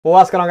Well,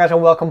 what's going on, guys,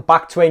 and welcome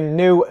back to a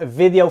new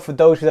video. For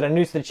those of you that are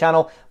new to the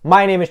channel,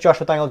 my name is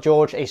Joshua Daniel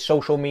George, a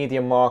social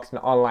media marketing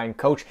online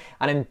coach,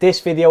 and in this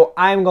video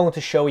I'm going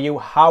to show you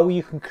how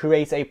you can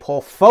create a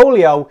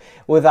portfolio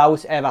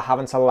without ever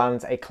having to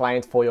land a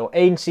client for your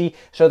agency,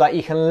 so that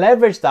you can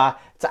leverage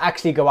that to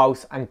actually go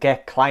out and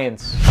get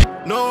clients.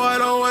 No, I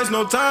don't waste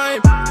no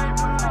time.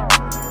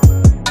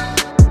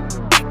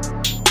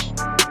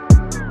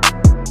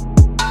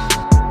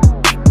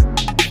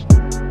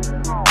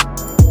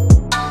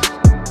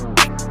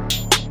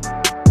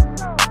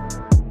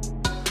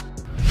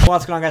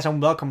 What's going on, guys, and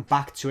welcome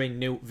back to a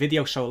new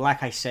video. So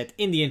like I said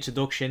in the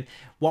introduction,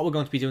 what we're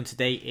going to be doing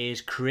today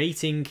is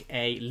creating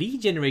a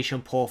lead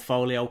generation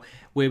portfolio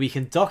where we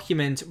can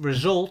document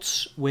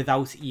results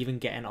without even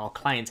getting our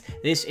clients.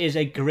 This is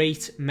a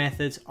great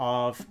method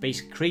of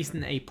basically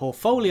creating a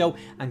portfolio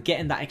and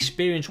getting that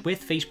experience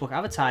with Facebook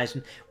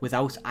advertising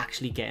without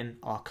actually getting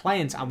our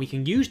clients, and we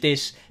can use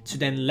this to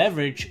then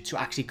leverage to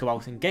actually go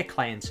out and get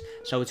clients.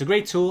 So it's a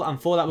great tool, and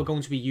for that we're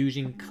going to be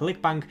using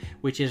ClickBank,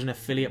 which is an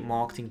affiliate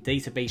marketing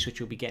database, which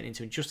we'll be getting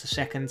into in just a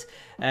second.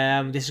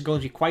 This is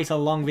going to be quite a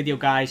long video,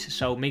 guys,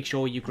 so make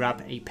sure you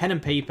grab a pen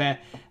and paper,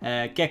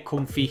 get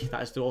comfy.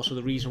 That is also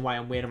the reason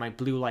why I'm wearing my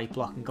blue light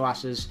blocking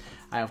glasses.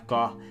 I have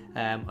got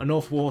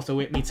enough water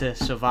with me to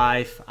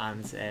survive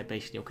and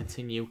basically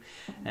continue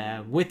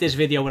with this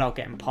video without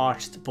getting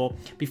parched. But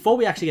before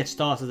we actually get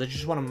started, I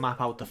just want to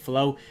map out the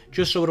flow,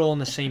 just so we're all on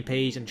the same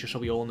page and just so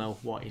we all know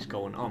what is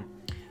going on.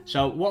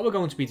 So what we're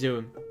going to be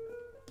doing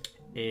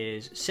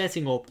is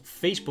setting up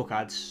Facebook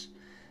ads.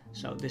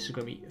 So this is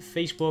going to be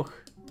Facebook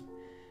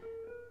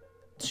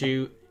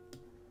to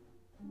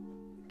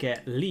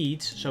get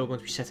leads. So we're going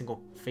to be setting up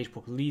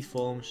Facebook lead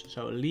forms.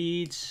 So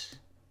leads,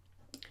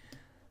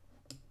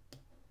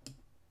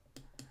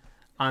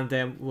 and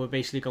then we're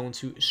basically going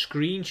to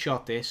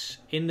screenshot this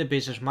in the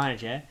business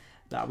manager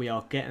that we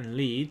are getting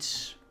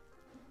leads,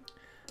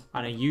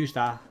 and then use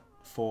that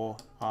for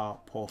our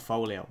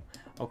portfolio.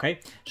 Okay,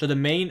 so the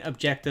main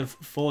objective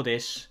for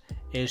this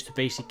is to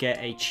basically get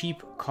a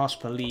cheap cost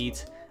per lead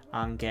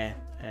and get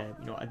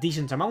a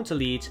decent amount of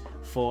leads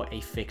for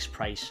a fixed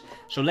price.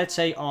 So let's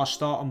say our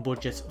starting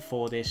budget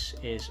for this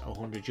is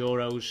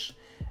 €100.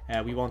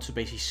 We want to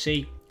basically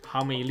see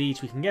how many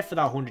leads we can get for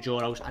that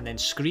 €100 and then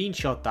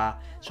screenshot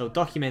that, so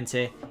document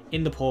it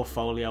in the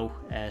portfolio,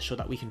 so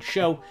that we can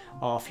show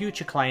our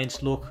future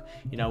clients, look,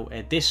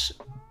 this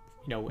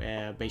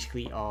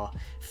basically our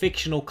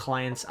fictional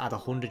clients at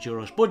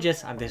 €100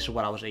 budget, and this is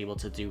what I was able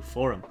to do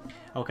for them.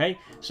 Okay,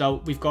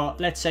 so we've got,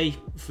 let's say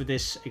for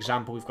this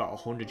example, we've got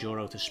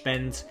 €100 to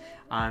spend,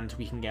 and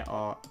we can get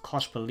our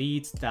cost per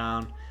lead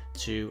down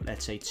to,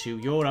 let's say,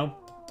 €2.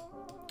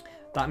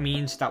 That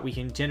means that we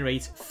can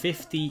generate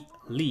 50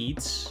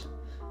 leads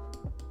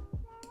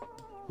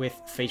with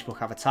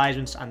Facebook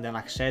advertisements, and then,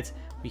 like I said,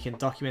 we can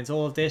document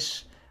all of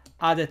this,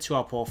 add it to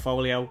our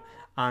portfolio,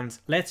 and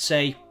let's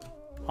say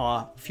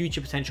our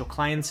future potential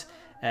client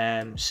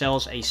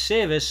sells a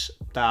service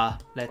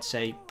that, let's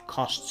say,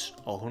 costs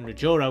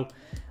 €100,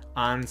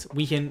 and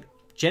we can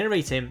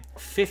generate him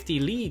 50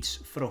 leads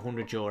for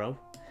 €100.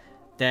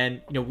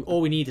 Then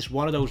all we need is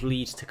one of those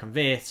leads to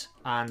convert,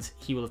 and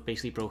he will have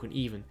basically broken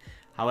even.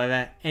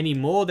 However, any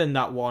more than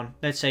that one,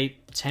 let's say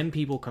 10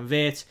 people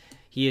convert,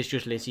 he has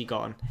just literally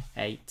gotten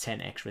a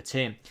 10x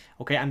return.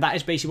 Okay, and that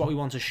is basically what we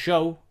want to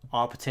show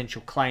our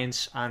potential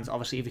clients, and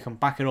obviously if we can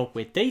back it up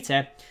with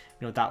data,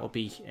 that would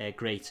be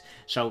great.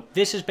 So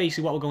this is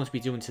basically what we're going to be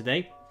doing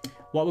today.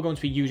 What we're going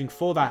to be using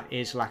for that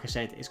is, like I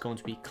said, it's going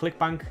to be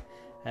ClickBank.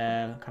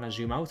 Can I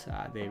zoom out?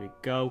 There we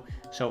go.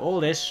 So all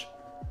this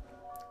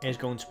is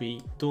going to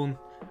be done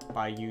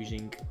by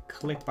using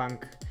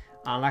ClickBank.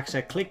 And like I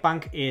said,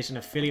 ClickBank is an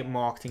affiliate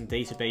marketing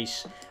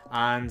database,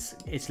 and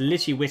it's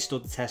literally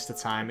withstood the test of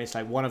time. It's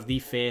like one of the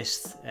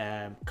first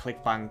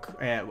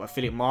ClickBank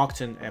affiliate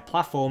marketing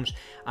platforms,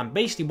 and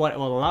basically what it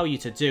will allow you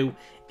to do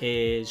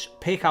is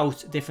pick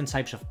out different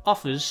types of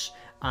offers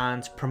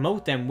and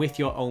promote them with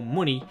your own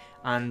money,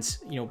 and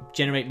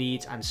generate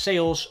leads and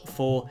sales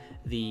for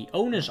the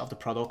owners of the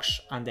products.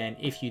 And then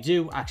if you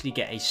do actually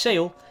get a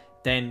sale,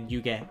 then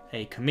you get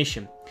a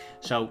commission.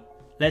 So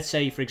let's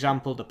say, for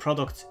example, the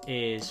product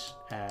is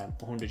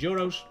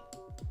 €100.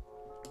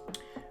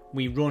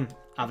 We run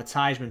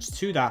advertisements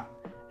to that,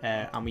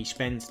 and we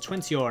spend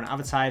 €20 on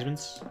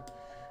advertisements.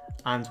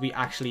 And we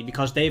actually,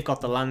 because they've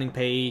got the landing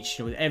page,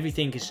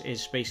 everything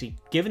is basically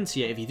given to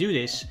you if you do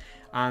this,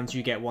 and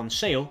you get one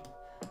sale.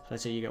 So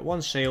let's say you get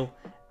one sale,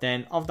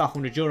 then of that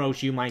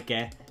 €100, you might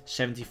get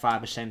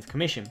 75%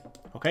 commission.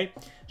 Okay,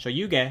 so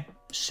you get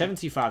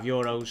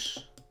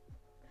 €75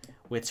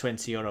 with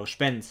 €20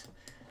 spent,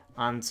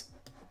 and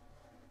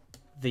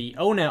the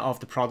owner of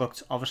the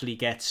product obviously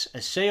gets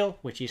a sale,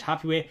 which he's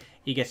happy with.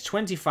 He gets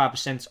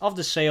 25% of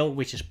the sale,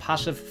 which is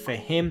passive for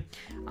him,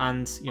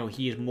 and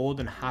he is more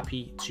than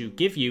happy to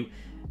give you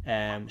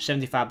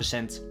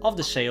 75% of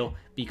the sale,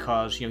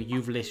 because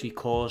you've literally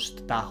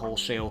caused that whole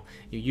sale.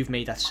 You've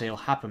made that sale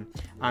happen,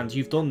 and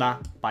you've done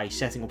that by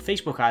setting up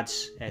Facebook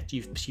ads.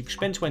 You've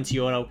spent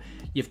 €20,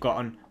 you've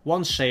gotten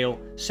one sale,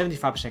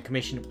 75%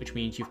 commission, which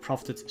means you've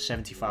profited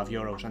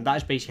 €75, and that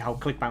is basically how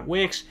ClickBank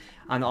works.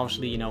 And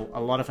obviously, a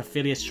lot of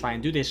affiliates try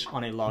and do this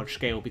on a large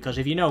scale, because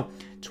if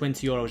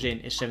 €20 in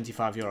is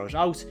 €75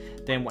 out,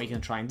 then what you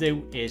can try and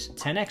do is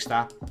 10x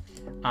that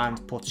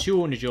and put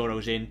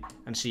 €200 in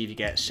and see if you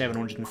get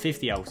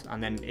 750 out.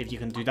 And then if you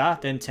can do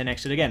that, then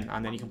 10x it again,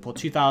 and then you can put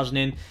 2,000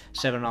 in,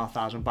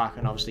 7,500 back,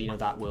 and obviously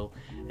that will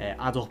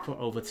add up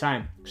over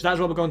time. So that's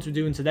what we're going to be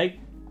doing today.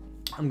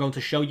 I'm going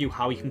to show you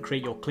how you can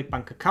create your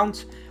ClickBank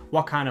account,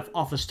 what kind of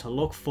offers to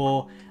look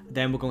for.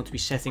 Then we're going to be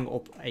setting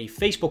up a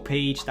Facebook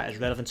page that is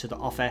relevant to the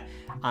offer,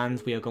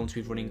 and we are going to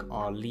be running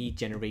our lead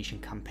generation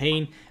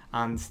campaign.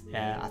 And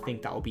I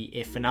think that will be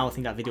it for now. I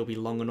think that video will be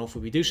long enough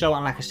if we do so.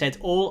 And like I said,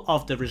 all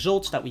of the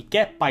results that we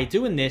get by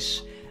doing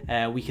this,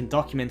 we can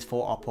document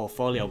for our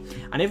portfolio.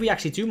 And if we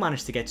actually do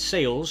manage to get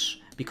sales,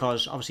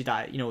 because obviously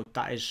that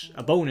that is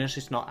a bonus,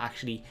 it's not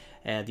actually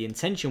the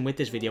intention with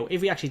this video.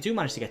 If we actually do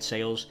manage to get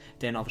sales,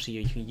 then obviously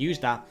you can use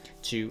that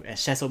to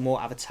set up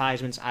more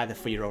advertisements, either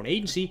for your own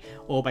agency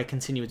or by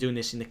continuing doing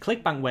this in the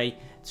ClickBank way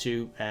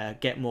to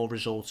get more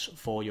results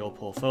for your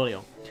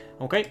portfolio.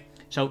 Okay,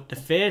 so the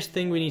first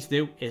thing we need to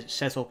do is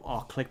set up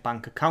our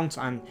ClickBank account,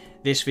 and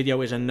this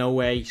video is in no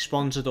way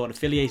sponsored or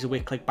affiliated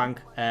with ClickBank.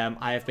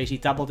 I have basically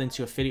dabbled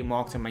into affiliate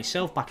marketing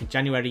myself back in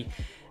January.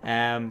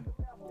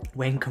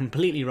 Went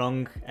completely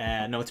wrong.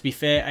 No, to be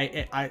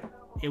fair,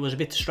 it was a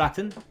bit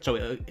distracting, so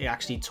it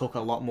actually took a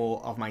lot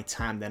more of my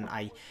time than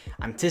I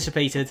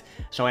anticipated.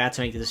 So I had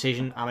to make the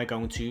decision: am I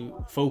going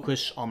to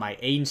focus on my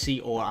agency,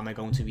 or am I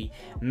going to be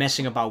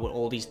messing about with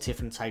all these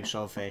different types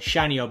of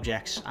shiny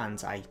objects?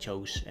 And I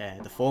chose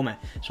the former.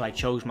 So I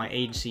chose my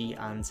agency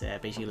and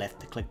basically left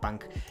the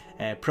ClickBank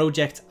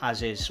project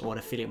as is, or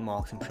affiliate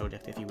marketing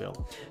project, if you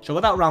will. So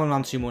without rambling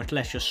on too much,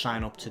 let's just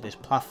sign up to this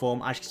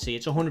platform. As you can see,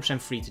 it's 100%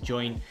 free to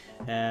join.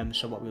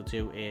 So what we'll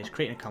do is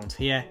create an account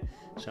here.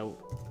 So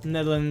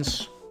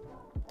Netherlands,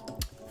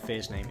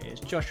 first name is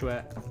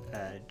Joshua,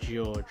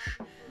 George,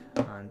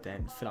 and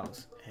then fill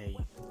out a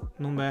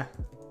number.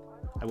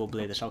 I will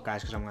blur this out,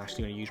 guys, because I'm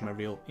actually going to use my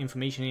real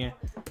information here.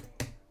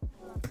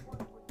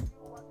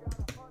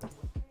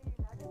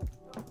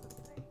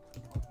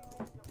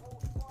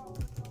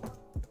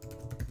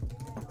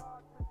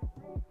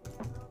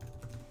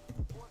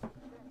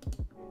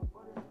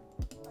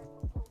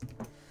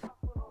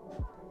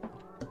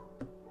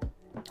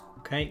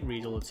 Okay,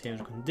 read all the terms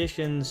and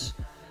conditions.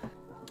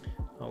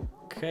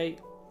 Okay,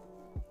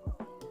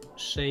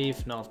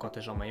 save. Now I've got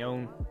this on my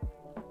own.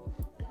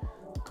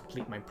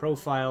 Complete my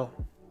profile.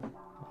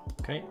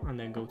 Okay, and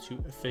then go to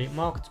affiliate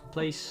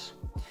marketplace,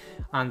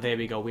 and there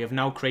we go. We have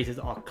now created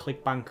our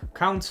ClickBank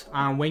account,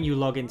 and when you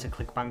log into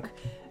ClickBank,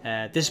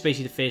 this is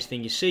basically the first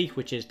thing you see,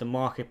 which is the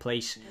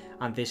marketplace,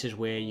 and this is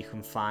where you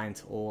can find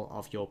all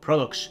of your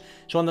products.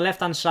 So on the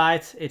left hand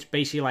side, it's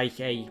basically like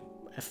a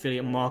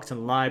affiliate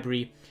marketing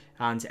library,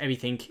 and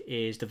everything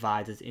is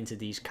divided into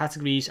these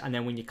categories. And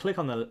then when you click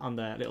on the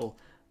little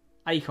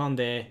icon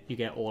there, you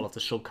get all of the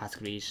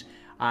subcategories,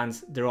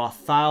 and there are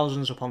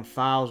thousands upon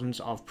thousands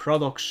of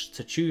products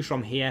to choose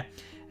from here.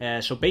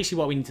 So basically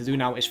what we need to do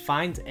now is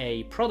find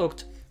a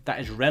product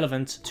that is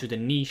relevant to the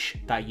niche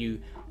that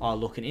you are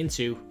looking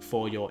into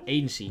for your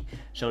agency.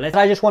 So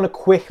I just want to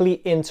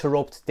quickly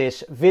interrupt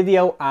this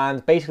video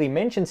and basically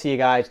mention to you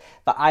guys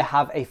that I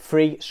have a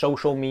free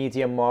social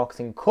media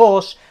marketing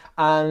course,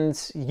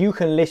 and you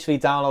can literally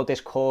download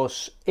this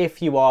course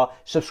if you are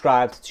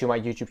subscribed to my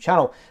YouTube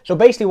channel. So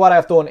basically what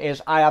I've done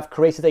is I have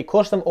created a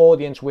custom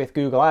audience with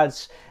Google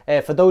Ads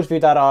for those of you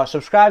that are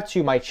subscribed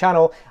to my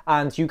channel,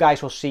 and you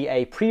guys will see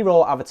a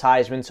pre-roll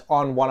advertisement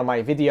on one of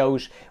my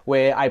videos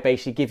where I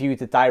basically give you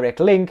the direct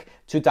link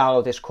to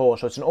download this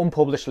course. So it's an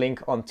unpublished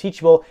link on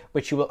Teachable,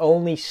 which you will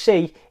only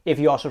see if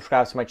you are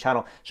subscribed to my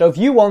channel. So if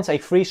you want a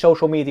free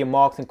social media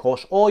marketing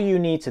course, all you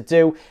need to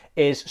do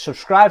is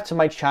subscribe to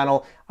my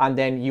channel, and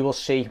then you will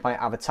see my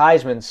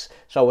advertisements.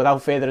 So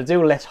without further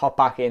ado, let's hop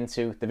back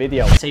into the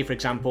video. Say for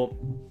example,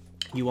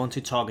 you want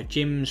to target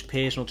gyms,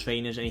 personal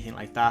trainers, anything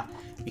like that.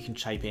 We can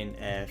type in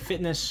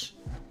fitness,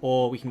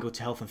 or we can go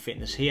to health and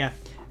fitness here.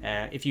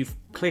 If you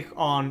click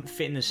on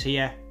fitness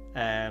here,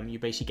 you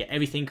basically get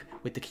everything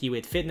with the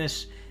keyword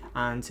fitness.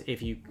 And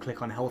if you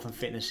click on health and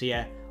fitness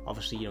here,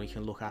 obviously you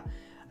can look at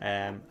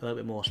a little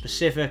bit more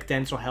specific.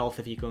 Dental health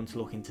if you're going to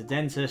look into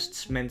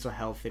dentists, mental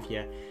health if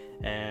you're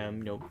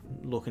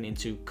looking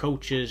into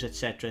coaches,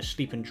 etc.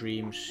 Sleep and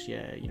dreams,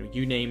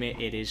 you name it,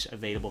 it is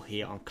available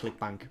here on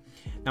ClickBank.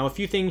 Now a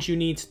few things you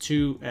need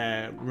to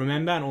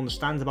remember and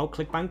understand about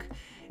ClickBank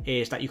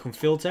is that you can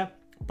filter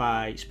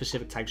by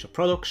specific types of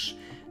products.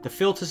 The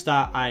filters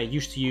that I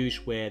used to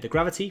use were the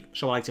gravity,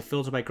 so I like to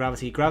filter by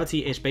gravity.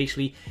 Gravity is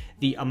basically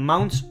the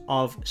amount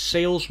of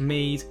sales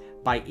made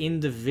by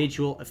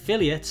individual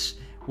affiliates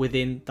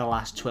within the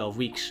last 12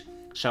 weeks.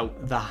 So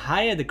the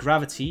higher the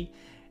gravity,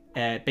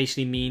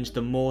 basically means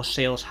the more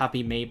sales have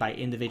been made by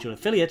individual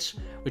affiliates,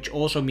 which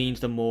also means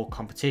the more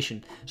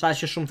competition. So that's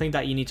just something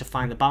that you need to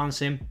find the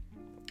balance in.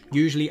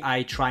 Usually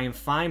I try and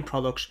find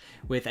products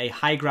with a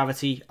high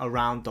gravity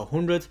around the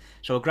 100.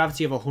 So a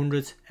gravity of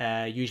 100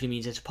 usually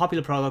means it's a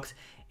popular product,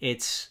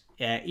 it's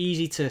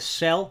easy to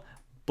sell,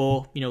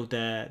 but you know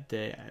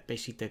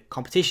basically the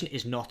competition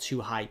is not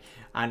too high.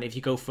 And if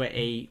you go for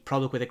a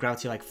product with a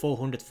gravity like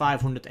 400,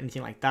 500,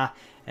 anything like that,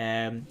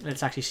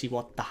 let's actually see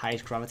what the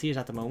highest gravity is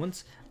at the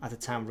moment at the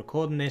time of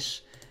recording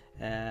this.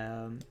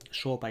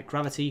 Sort by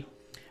gravity.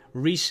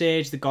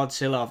 Research, the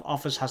Godzilla of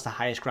offers, has the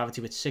highest gravity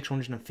with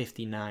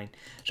 659.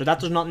 So that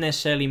does not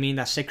necessarily mean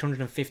that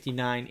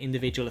 659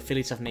 individual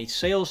affiliates have made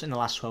sales in the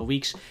last 12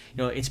 weeks. You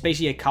know, it's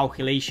basically a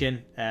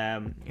calculation.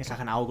 It's like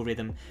an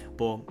algorithm.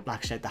 But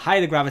like I said, the higher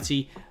the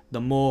gravity,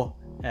 the more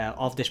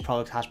of this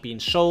product has been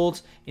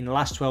sold in the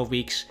last 12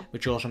 weeks,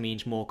 which also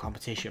means more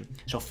competition.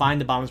 So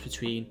find the balance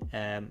between,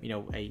 you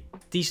know, a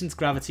decent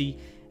gravity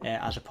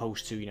as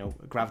opposed to, you know,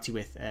 gravity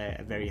with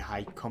a very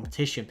high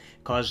competition.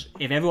 Because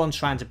if everyone's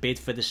trying to bid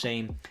for the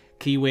same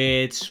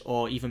keywords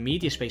or even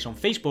media space on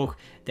Facebook,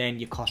 then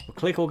your cost per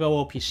click will go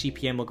up, your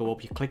CPM will go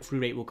up, your click-through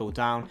rate will go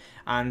down.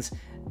 And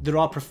there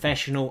are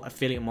professional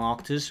affiliate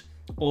marketers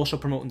also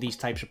promoting these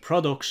types of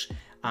products,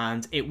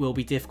 and it will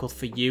be difficult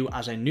for you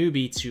as a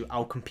newbie to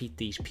outcompete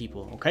these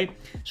people. Okay,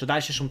 so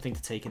that's just something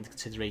to take into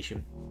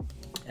consideration.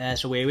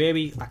 So where were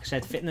we? Like I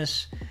said,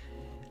 fitness.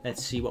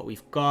 Let's see what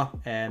we've got.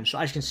 So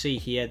as you can see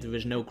here, there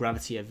is no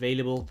gravity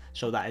available.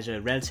 So that is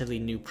a relatively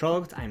new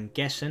product, I'm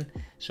guessing.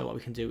 So what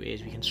we can do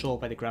is we can sort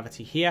by the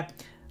gravity here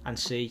and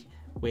see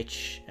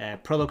which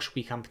products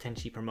we can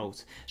potentially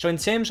promote. So in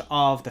terms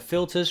of the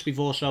filters, we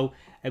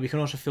can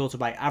also filter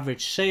by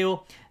average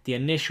sale, the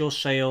initial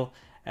sale,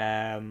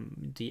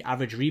 the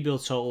average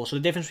rebuild total. So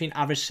the difference between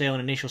average sale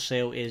and initial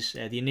sale is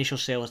the initial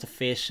sale is the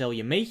first sale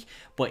you make.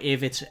 But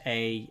if it's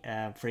a,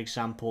 for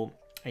example,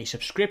 a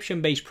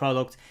subscription-based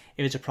product,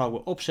 if it's a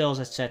product with upsells,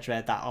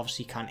 etc., that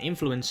obviously can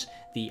influence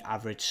the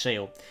average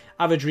sale.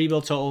 Average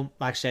rebuild total,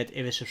 like I said,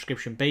 if it's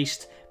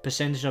subscription-based,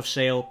 percentage of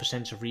sale,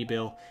 percentage of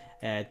rebuild,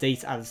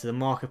 date added to the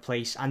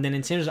marketplace. And then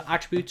in terms of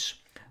attributes,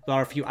 there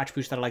are a few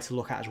attributes that I like to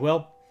look at as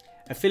well.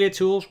 Affiliate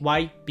tools,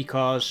 why?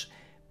 Because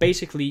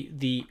basically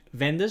the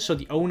vendors, so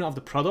the owner of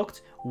the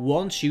product,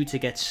 wants you to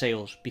get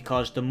sales,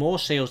 because the more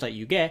sales that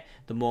you get,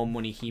 the more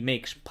money he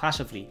makes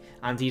passively,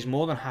 and he's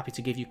more than happy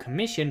to give you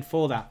commission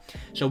for that.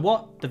 So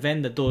what the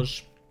vendor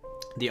does,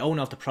 the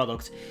owner of the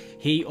product,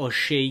 he or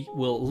she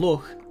will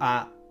look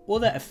at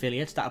other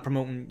affiliates that are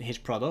promoting his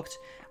product,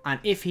 and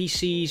if he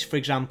sees, for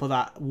example,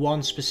 that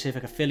one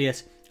specific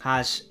affiliate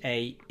has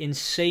a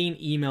insane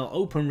email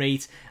open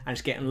rate and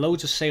is getting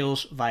loads of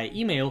sales via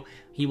email,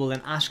 he will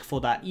then ask for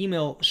that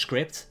email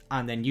script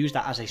and then use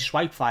that as a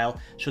swipe file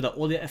so that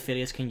other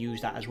affiliates can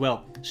use that as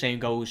well. Same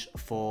goes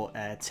for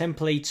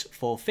templates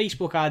for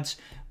Facebook ads,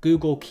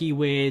 Google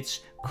keywords,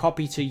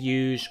 copy to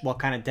use, what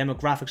kind of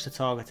demographics to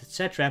target,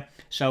 etc.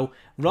 So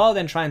rather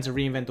than trying to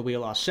reinvent the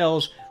wheel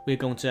ourselves, we're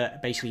going to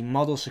basically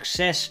model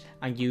success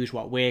and use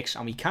what works,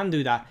 and we can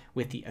do that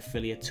with the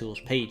affiliate tools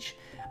page.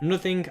 Another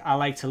thing I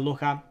like to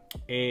look at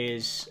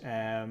is,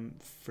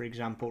 for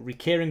example,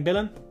 recurring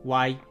billing.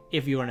 Why?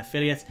 If you're an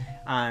affiliate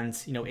and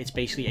you know it's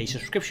basically a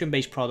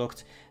subscription-based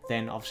product,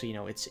 then obviously you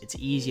know it's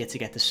easier to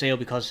get the sale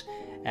because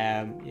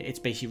it's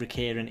basically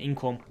recurring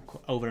income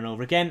over and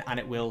over again, and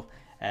it will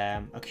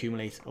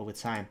accumulate over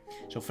time.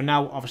 So for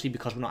now, obviously,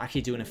 because we're not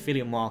actually doing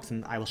affiliate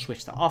marketing, I will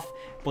switch that off.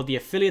 But the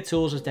affiliate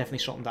tools is definitely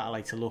something that I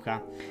like to look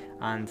at,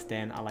 and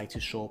then I like to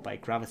sort by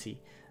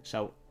gravity.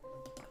 So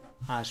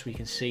as we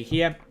can see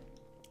here,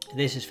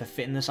 this is for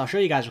fitness. I'll show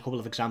you guys a couple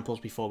of examples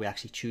before we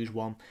actually choose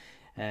one.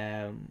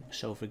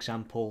 So for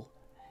example,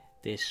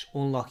 this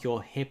unlock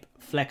your hip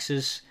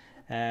flexors.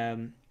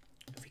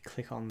 If we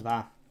click on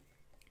that,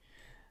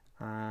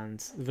 and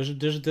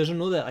there's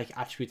another like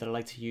attribute that I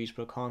like to use,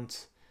 but I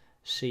can't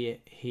see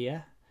it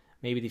here.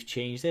 Maybe they've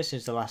changed this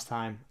since the last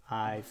time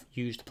I've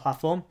used the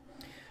platform.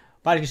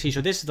 But as you can see,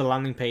 so this is the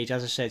landing page.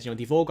 As I said, you know,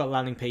 they've all got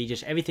landing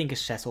pages. Everything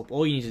is set up.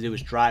 All you need to do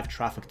is drive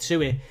traffic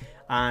to it.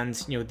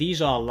 And, you know,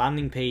 these are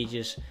landing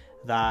pages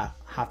that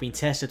have been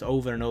tested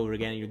over and over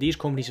again. You know, these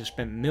companies have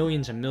spent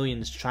millions and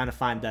millions trying to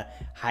find the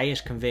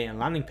highest converting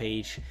landing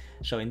page.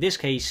 So in this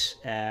case,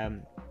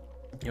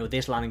 you know,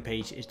 this landing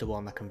page is the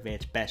one that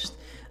converts best.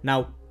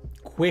 Now,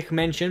 quick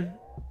mention,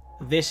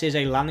 this is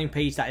a landing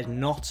page that is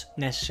not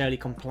necessarily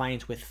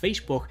compliant with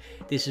Facebook.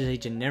 This is a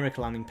generic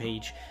landing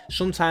page.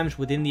 Sometimes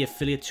within the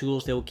affiliate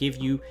tools, they'll give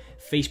you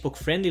Facebook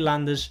friendly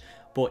landers,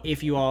 but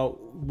if you are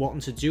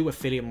wanting to do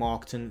affiliate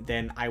marketing,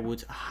 then I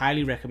would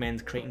highly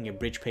recommend creating a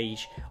bridge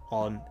page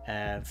on,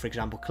 for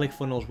example,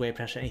 ClickFunnels,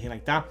 WordPress, or anything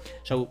like that.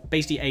 So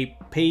basically a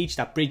page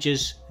that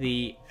bridges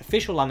the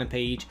official landing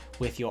page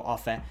with your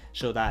offer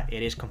so that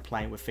it is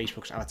compliant with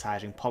Facebook's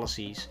advertising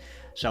policies.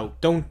 So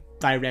don't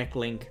direct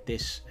link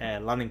this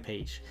landing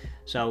page.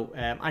 So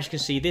as you can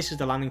see, this is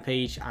the landing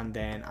page, and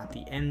then at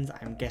the end,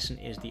 I'm guessing,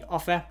 is the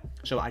offer.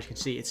 So as you can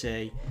see, it's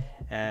a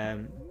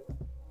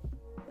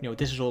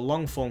this is all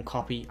long form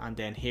copy, and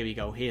then here we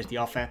go. Here's the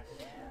offer,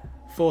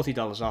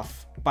 $40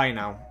 off, buy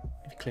now.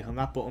 If you click on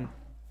that button,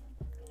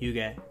 you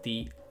get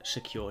the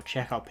secure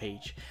checkout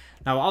page.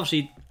 Now,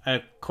 obviously,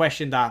 a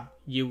question that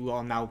you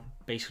are now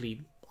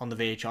basically on the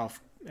verge of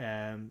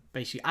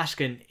basically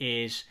asking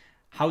is,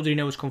 how do you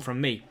know it's come from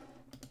me?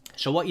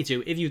 So what you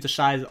do, if you've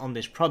decided on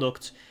this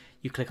product,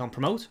 you click on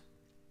promote,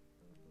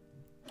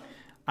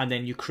 and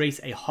then you create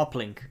a hop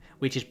link,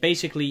 which is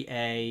basically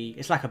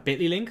it's like a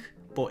bit.ly link,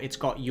 but it's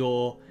got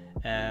your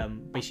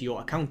basically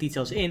your account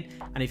details in,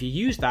 and if you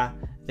use that,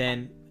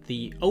 then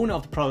the owner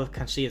of the product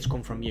can see it's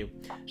come from you.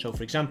 So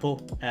for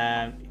example,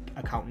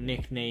 account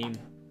nickname,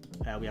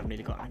 we haven't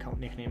really got an account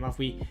nickname, have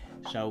we?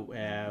 So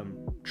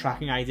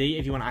tracking ID,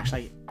 if you want to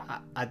actually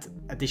add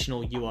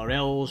additional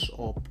URLs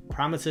or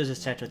parameters,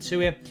 etc.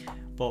 to it,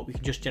 but we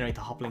can just generate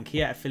the hop link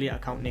here. Affiliate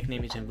account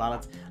nickname is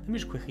invalid. Let me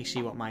just quickly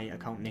see what my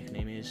account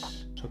nickname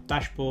is. So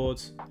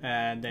dashboard,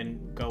 and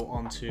then go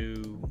on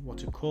to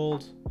what's it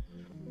called.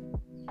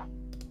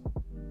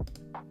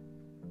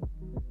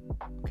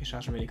 Okay, so it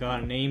hasn't really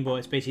got a name, but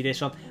it's basically this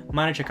one.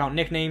 Manage account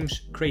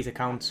nicknames, create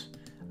account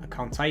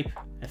type,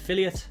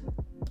 affiliate,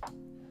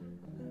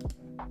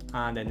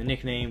 and then the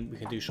nickname, we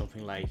can do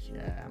something like,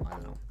 I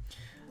don't know,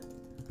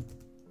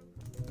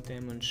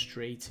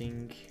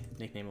 demonstrating,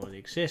 nickname already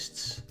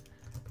exists,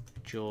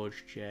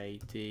 George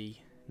JD,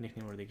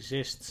 nickname already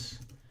exists,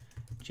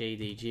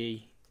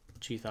 JDG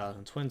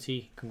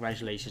 2020,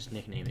 congratulations,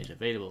 nickname is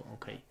available.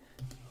 Okay,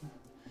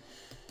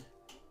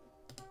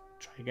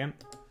 try again,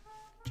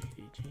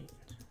 JDG,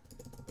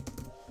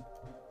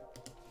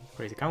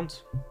 create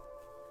account.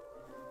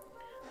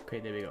 Okay,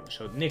 there we go.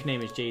 So the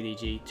nickname is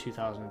JDG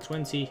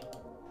 2020.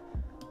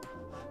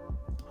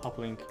 Hop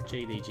link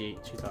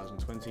JDG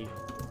 2020.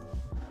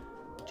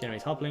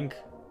 Generate hop link,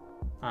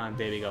 and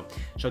there we go.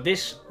 So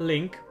this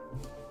link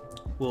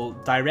will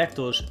direct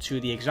us to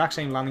the exact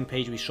same landing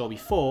page we saw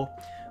before,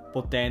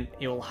 but then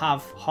it will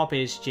have hop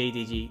is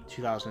JDG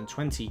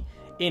 2020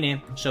 in it,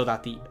 so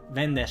that the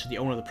vendor, so the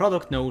owner of the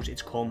product, knows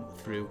it's come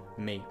through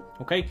me.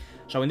 Okay,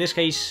 so in this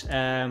case, like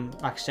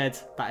I said,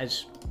 that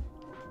is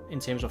in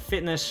terms of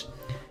fitness.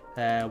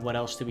 What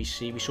else do we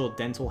see? We saw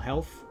dental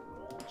health.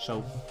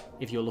 So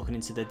if you're looking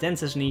into the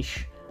dentist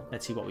niche,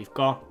 let's see what we've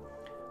got.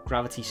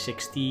 Gravity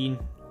 16,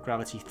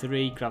 Gravity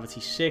 3,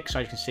 Gravity 6.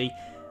 As you can see,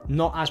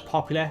 not as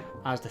popular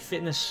as the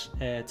fitness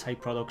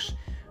type products,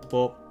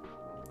 but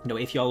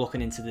if you're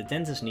looking into the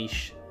dentist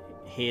niche,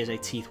 here's a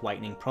teeth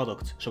whitening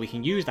product. So we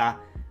can use that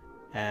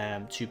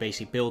to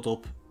basically build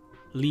up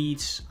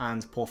leads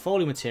and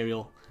portfolio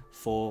material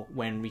for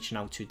when reaching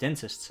out to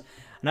dentists.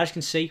 And as you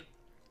can see,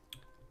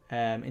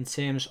 in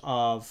terms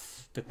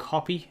of the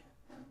copy,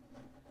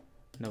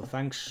 no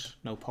thanks,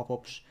 no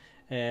pop-ups.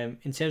 In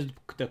terms of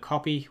the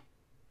copy,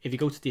 if you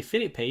go to the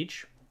affiliate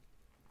page,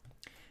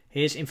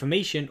 here's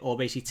information, or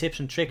basically tips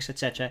and tricks,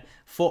 etc.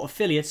 for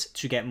affiliates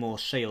to get more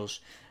sales.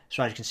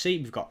 So as you can see,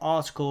 we've got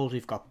articles,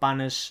 we've got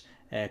banners,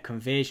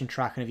 conversion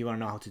tracking if you want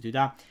to know how to do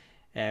that.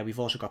 We've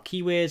also got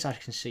keywords, as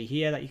you can see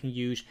here, that you can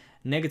use,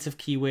 negative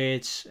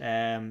keywords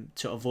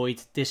to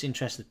avoid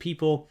disinterested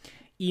people,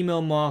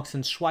 email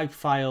marketing, swipe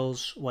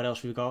files. What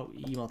else we've got?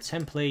 Email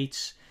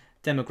templates,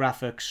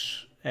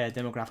 demographics,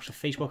 demographics of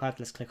Facebook ads.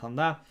 Let's click on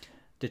that.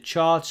 The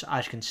charts,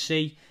 as you can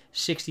see,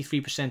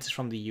 63% is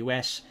from the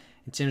US.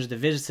 In terms of the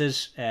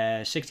visitors,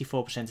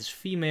 64% is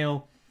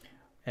female.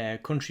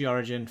 Country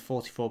origin,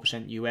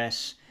 44%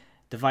 US.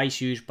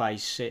 Device used by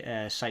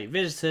site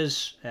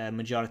visitors,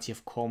 majority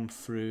have come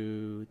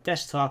through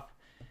desktop.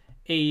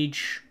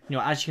 Age,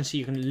 as you can see,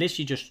 you can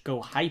literally just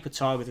go hyper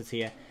targeted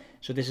here.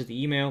 So this is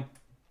the email.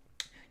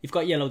 You've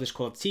got yellow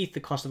discolored teeth. The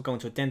cost of going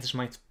to a dentist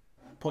might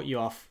put you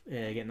off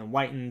getting them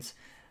whitened,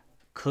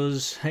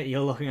 because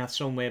you're looking at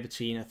somewhere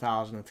between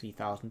 $1,000 and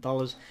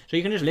 $3,000. So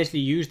you can just literally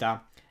use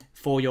that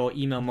for your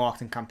email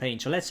marketing campaign.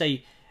 So let's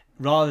say,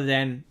 rather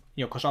than,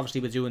 because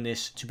obviously we're doing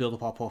this to build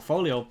up our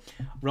portfolio,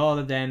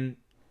 rather than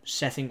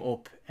setting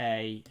up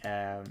a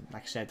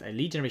like I said, a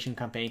lead generation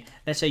campaign,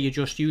 let's say you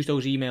just use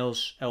those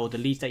emails or the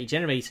leads that you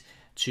generate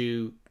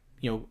to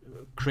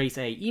create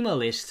a email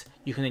list.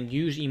 You can then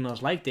use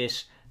emails like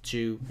this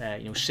to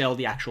sell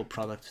the actual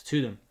product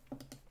to them.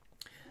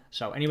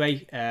 So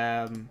anyway,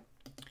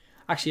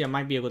 actually, it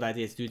might be a good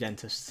idea to do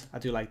dentists. I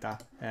do like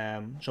that.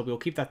 So we'll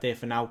keep that there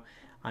for now,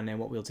 and then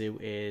what we'll do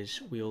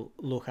is we'll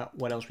look at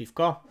what else we've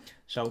got.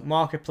 So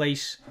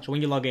marketplace. So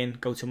when you log in,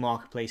 go to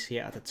marketplace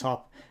here at the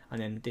top, and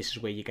then this is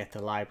where you get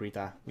the library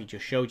that we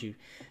just showed you.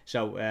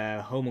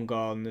 So home and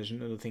garden, there's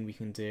another thing we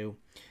can do.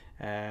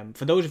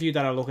 For those of you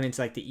that are looking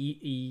into like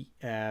the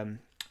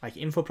like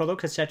info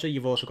products, etc.,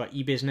 you've also got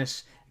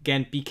e-business.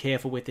 Again, be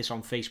careful with this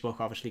on Facebook,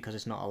 obviously, because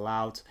it's not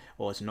allowed,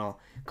 or it's not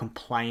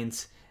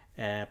compliant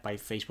by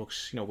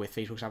Facebook's, with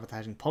Facebook's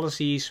advertising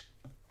policies.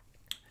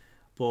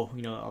 But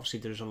obviously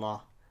there's a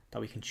lot that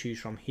we can choose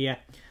from here.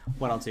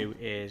 What I'll do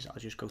is I'll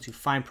just go to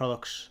find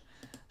products,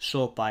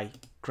 sort by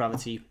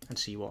gravity, and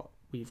see what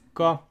we've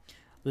got.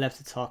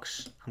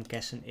 Leptotox, I'm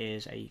guessing,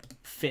 is a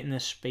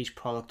fitness based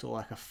product, or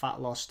like a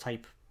fat loss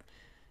type.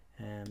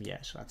 Yeah,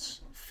 so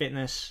that's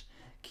fitness.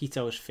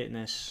 Keto is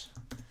fitness.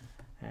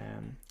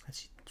 Let's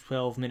see,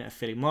 12-minute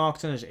affiliate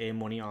marketing is earn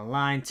money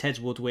online. Ted's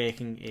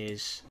woodworking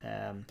is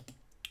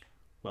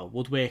well,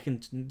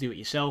 woodworking, do it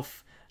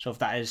yourself. So if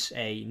that is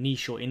a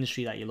niche or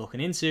industry that you're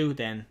looking into,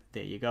 then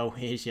there you go.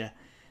 Here's your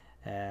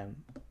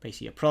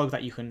basically a product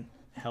that you can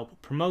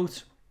help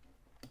promote.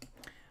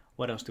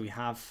 What else do we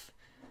have?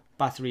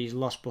 Batteries,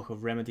 lost book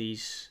of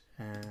remedies.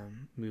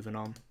 Moving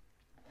on.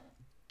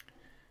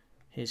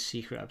 His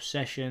secret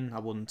obsession. I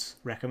wouldn't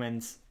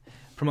recommend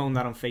promoting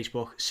that on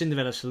Facebook.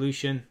 Cinderella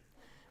solution.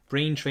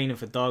 Brain training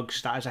for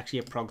dogs. That is actually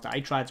a product that I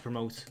tried to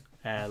promote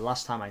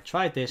last time I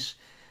tried this.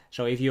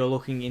 So if you're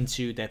looking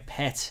into the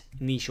pet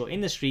niche or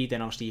industry,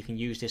 then obviously you can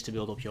use this to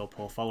build up your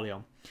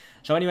portfolio.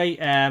 So anyway,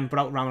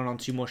 without rambling on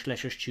too much,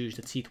 let's just choose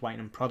the teeth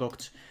whitening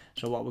product.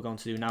 So what we're going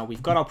to do now,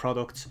 we've got our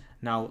product.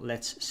 Now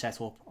let's set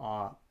up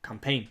our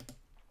campaign.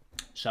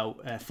 So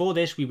for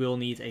this, we will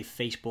need a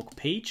Facebook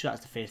page. So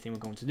that's the first thing we're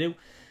going to do.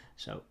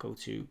 So go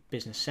to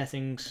business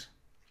settings.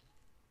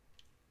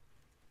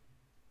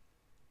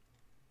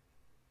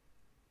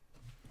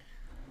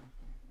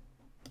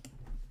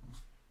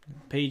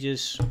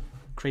 Pages.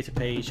 Create a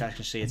page. As you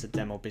can see, it's a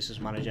demo business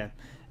manager.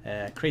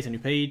 Create a new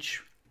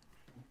page.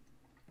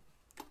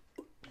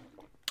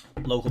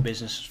 Local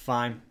business is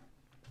fine.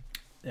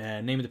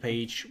 Name of the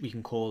page, we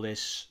can call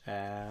this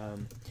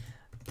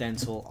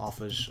dental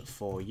offers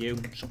for you,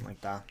 something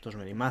like that. Doesn't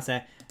really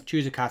matter.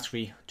 Choose a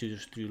category. Do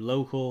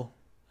local.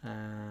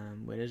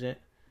 Where is it?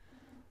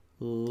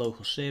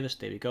 Local service.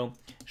 There we go.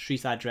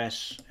 Street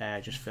address.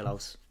 Just fill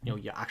out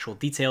your actual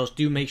details.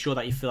 Do make sure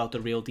that you fill out the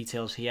real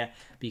details here,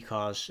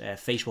 because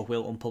Facebook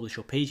will unpublish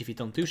your page if you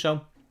don't do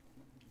so.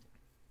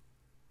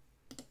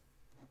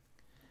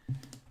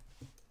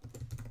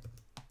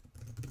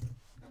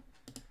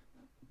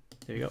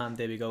 There we go. And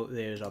there we go.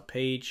 There's our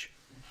page.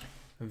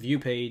 View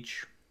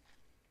page.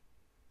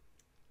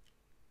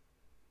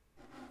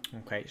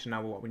 Okay, so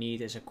now what we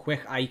need is a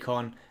quick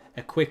icon,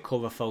 a quick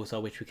cover photo,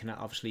 which we can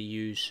obviously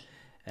use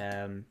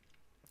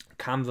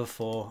Canva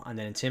for. And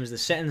then in terms of the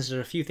settings, there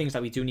are a few things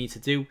that we do need to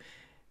do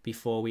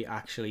before we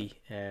actually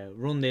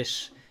run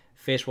this.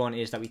 First one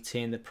is that we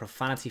turn the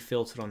profanity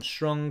filter on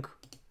strong.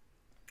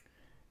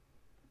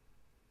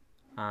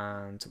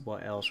 And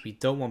what else? We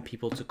don't want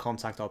people to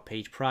contact our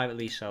page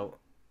privately, so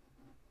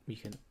we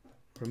can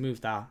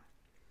remove that.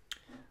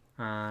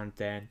 And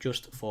then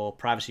just for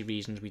privacy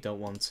reasons, we don't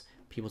want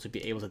people to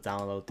be able to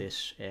download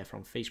this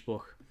from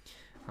Facebook.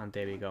 And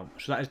there we go.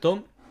 So that is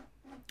done.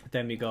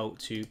 Then we go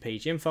to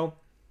page info.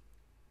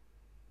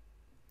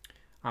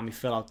 And we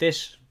fill out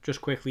this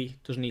just quickly.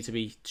 Doesn't need to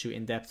be too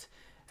in-depth.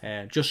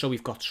 Just so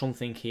we've got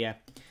something here.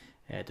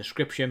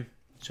 Description.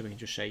 So we can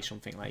just say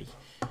something like,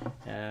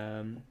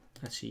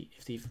 let's see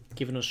if they've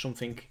given us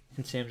something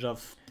in terms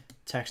of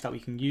text that we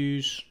can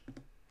use.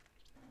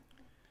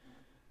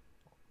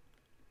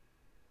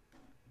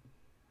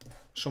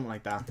 Something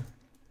like that.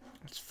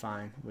 That's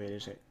fine. Where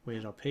is it?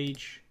 Where's our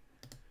page?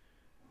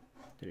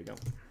 There we go.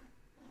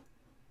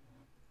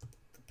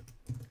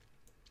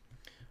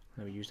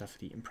 And we use that for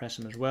the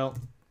impressum as well.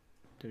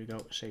 There we go.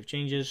 Save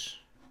changes.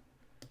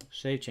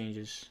 Save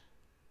changes.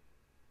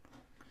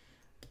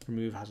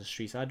 Remove has a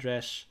street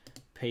address.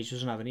 Page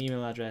doesn't have an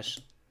email address.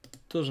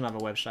 Doesn't have a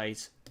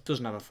website.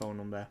 Doesn't have a phone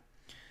number.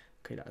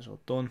 Okay, that is all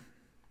done.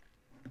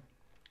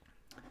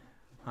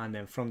 And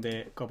then from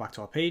there, go back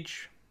to our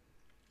page.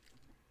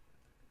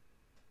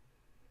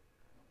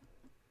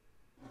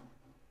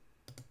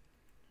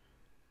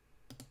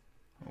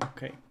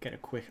 Okay, get a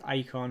quick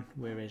icon.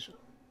 Where is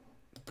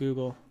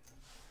Google?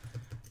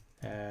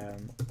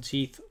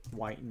 Teeth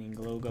whitening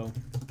logo.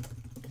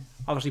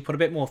 Obviously put a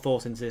bit more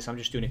thought into this. I'm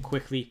just doing it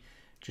quickly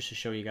just to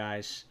show you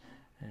guys.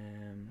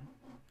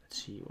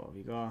 Let's see what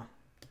we got.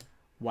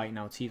 White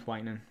now, teeth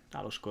whitening.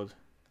 That looks good.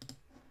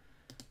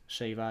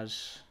 Save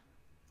as.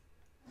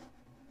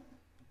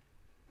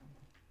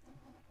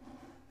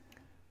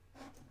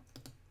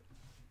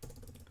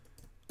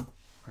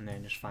 And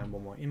then just find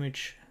one more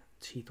image.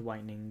 Teeth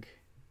whitening.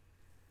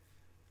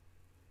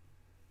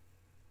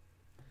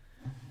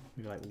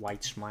 Maybe like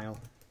white smile.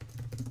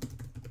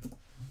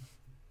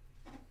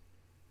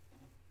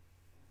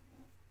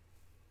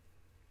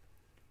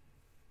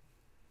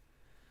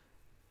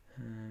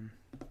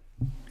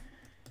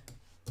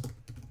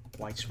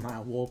 White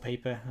smile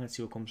wallpaper. Let's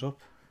see what comes up.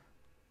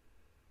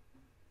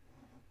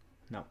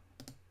 No.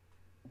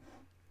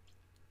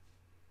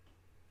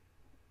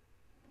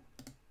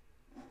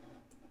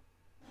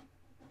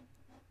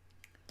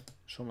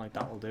 Something like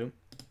that will do.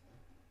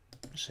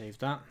 Save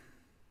that.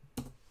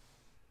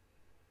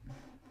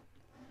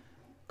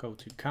 Go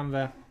to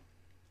Canva.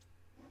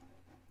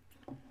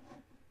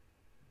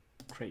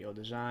 Create your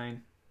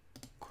design.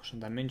 Custom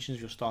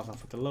dimensions. You'll start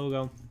off with the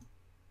logo.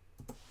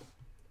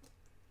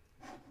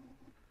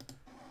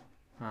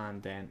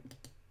 And then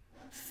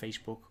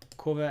Facebook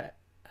cover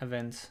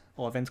event,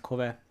 or event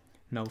cover.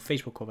 No,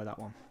 Facebook cover, that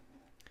one.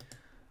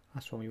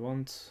 That's what we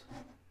want.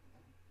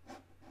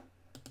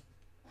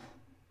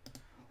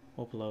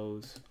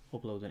 Upload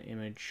an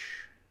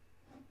image.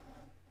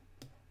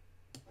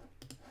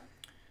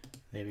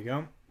 There we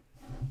go.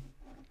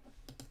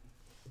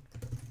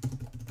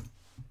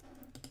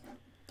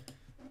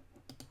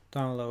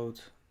 Download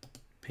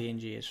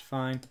PNG is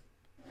fine.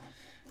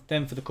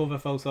 Then for the cover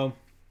photo,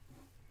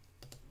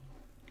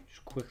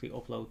 just quickly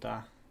upload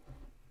that.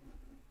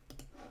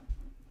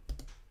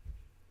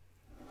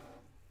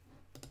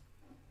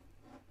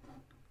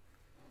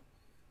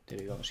 There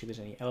we go. See if there's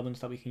any elements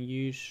that we can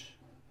use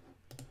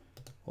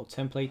or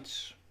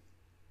templates.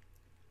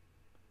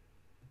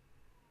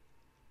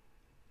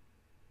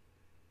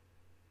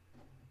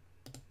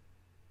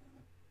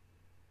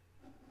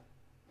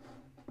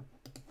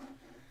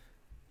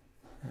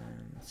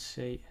 Let's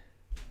see.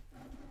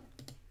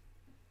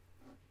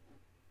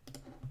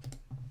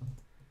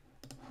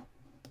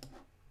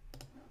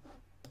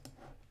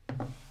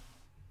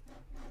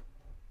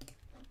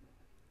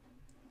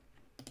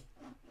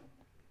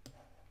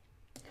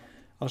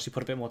 Obviously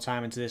put a bit more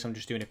time into this, I'm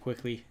just doing it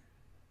quickly.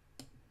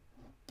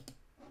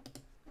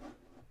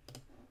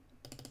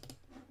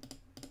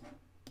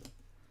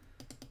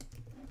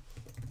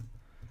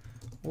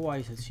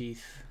 Whiter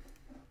teeth.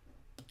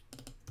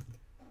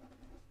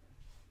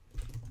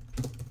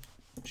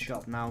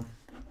 Shop now.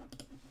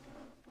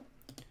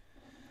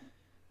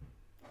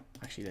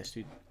 Actually, let's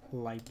do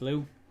light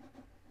blue.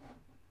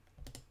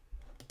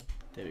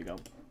 There we go.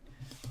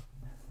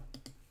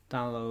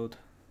 Download.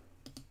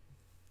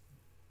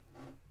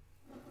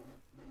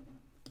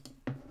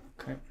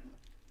 Okay.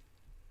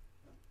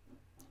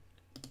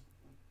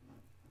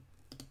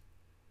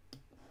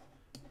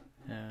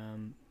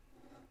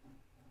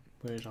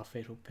 Where is our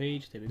Facebook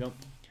page? There we go.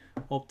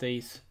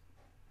 Update.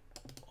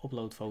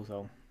 Upload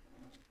photo.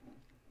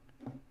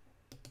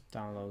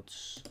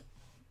 Downloads.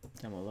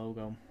 Demo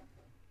logo.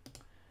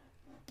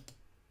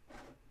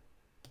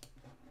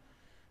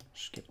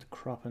 Skip the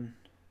cropping.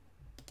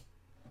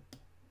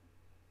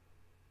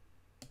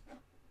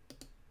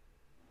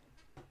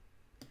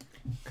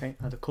 Okay,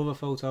 add the cover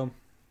photo.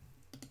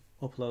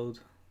 Upload.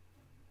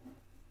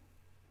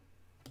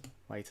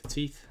 White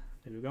teeth.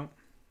 There we go.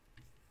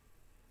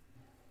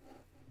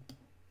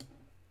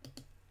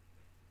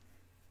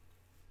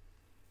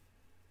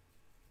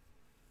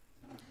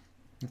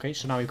 Okay,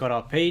 so now we've got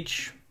our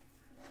page.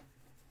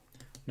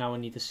 Now we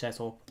need to set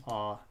up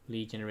our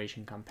lead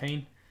generation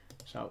campaign.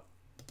 So,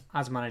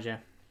 Ads Manager.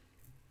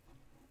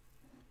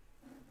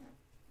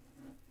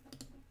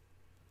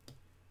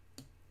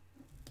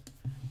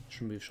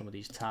 Let's remove some of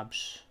these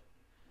tabs.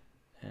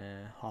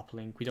 Hop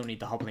link. We don't need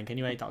the hop link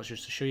anyway. That was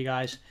just to show you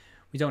guys.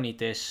 We don't need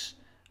this.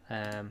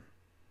 I can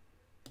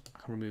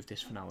remove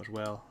this for now as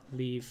well.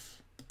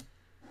 Leave.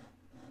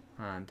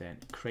 And then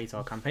create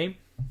our campaign.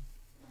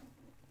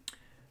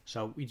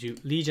 So we do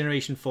lead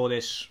generation for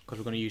this because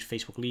we're going to use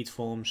Facebook lead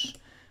forms,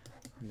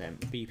 and then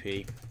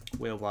BP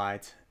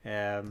worldwide.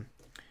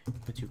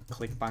 We do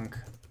ClickBank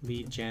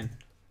lead gen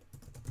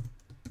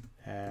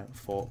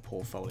for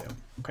portfolio.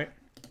 Okay.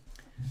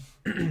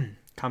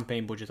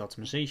 Campaign budget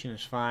optimization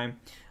is fine,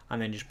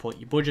 and then just put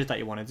your budget that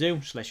you want to do.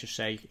 So let's just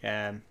say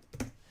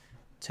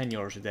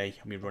 €10 a day,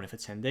 and we run it for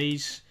 10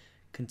 days.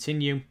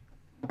 Continue.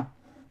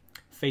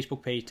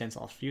 Facebook page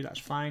dental office view. That's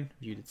fine.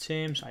 View the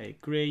terms. I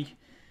agree.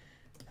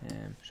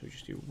 So we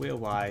just do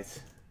worldwide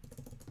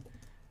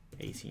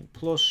 18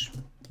 plus.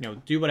 You know,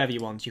 do whatever you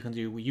want. You can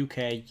do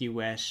UK,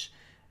 US.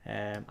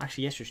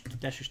 Actually, yes,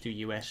 let's just do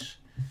US,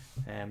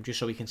 just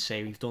so we can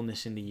say we've done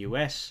this in the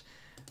US.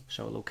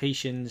 So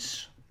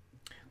locations,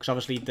 because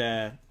obviously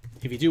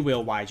if you do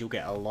worldwide, you'll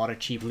get a lot of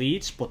cheap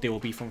leads, but they will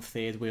be from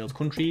third world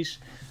countries.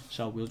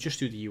 So we'll just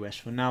do the US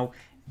for now.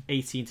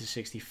 18 to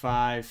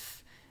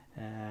 65.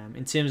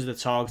 In terms of the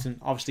targeting,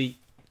 obviously,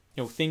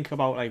 you know, think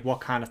about like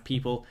what kind of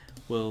people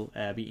will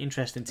be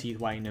interested in teeth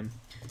whitening.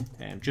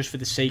 Just for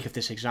the sake of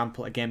this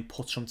example, again,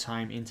 put some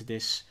time into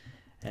this.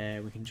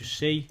 We can just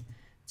see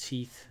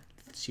teeth.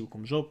 Let's see what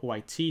comes up.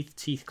 White teeth,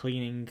 teeth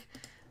cleaning.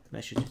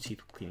 Let's just do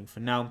teeth cleaning for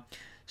now.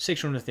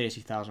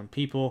 630,000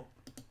 people.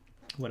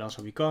 What else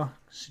have we got?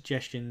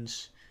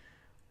 Suggestions.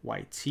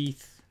 White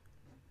teeth.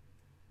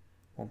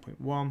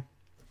 1.1.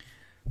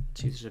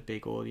 Teeth is a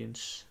big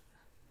audience.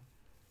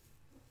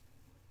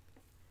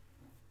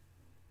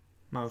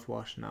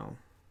 Mouthwash now.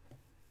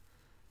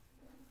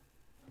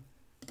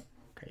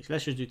 Okay, so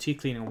let's just do teeth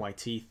cleaning and white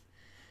teeth.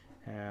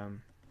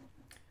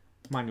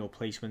 Manual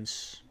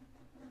placements.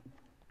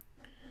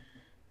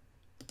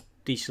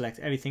 Deselect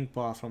everything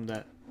bar from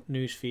the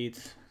news feed.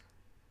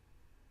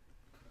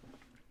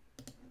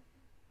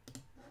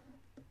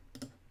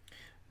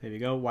 There we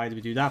go. Why do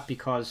we do that?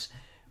 Because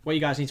what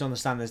you guys need to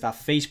understand is that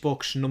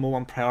Facebook's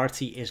 #1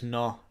 priority is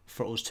not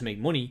for us to make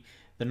money.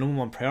 The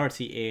 #1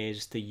 priority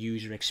is the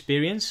user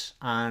experience,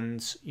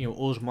 and you know,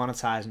 us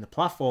monetizing the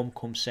platform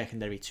comes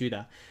secondary to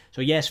that.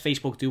 So yes,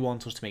 Facebook do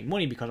want us to make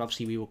money because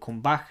obviously we will come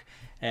back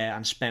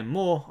and spend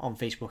more on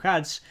Facebook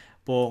ads,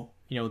 but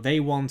you know, they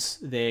want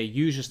their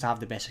users to have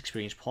the best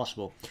experience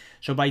possible.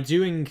 So by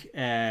doing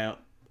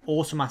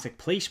automatic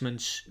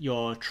placements,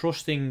 you're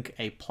trusting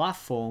a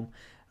platform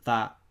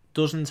that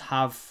doesn't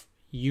have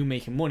you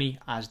making money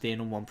as their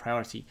 #1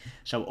 priority.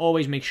 So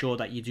always make sure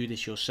that you do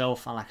this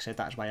yourself, and like I said,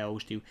 that's why I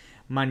always do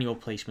manual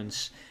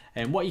placements.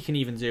 And what you can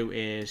even do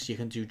is you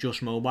can do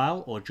just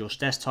mobile or just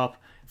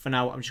desktop. For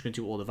now, I'm just going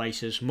to do all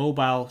devices.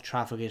 Mobile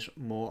traffic is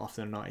more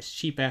often than not it's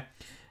cheaper,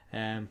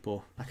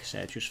 but like I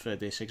said, just for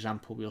this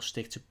example, we'll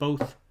stick to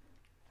both.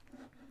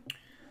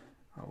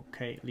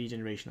 Okay, lead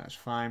generation, that's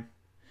fine.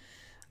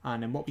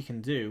 And then what we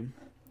can do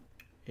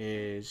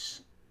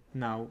is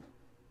now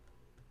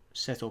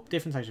set up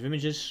different types of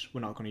images.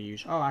 We're not going to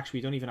use, oh, actually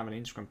we don't even have an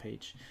Instagram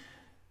page.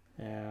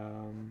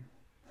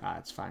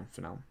 It's fine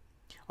for now.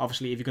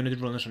 Obviously, if you're going to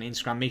run this on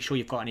Instagram, make sure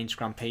you've got an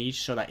Instagram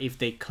page so that if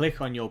they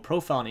click on your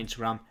profile on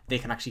Instagram, they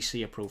can actually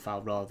see a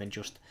profile rather than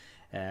just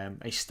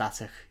a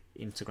static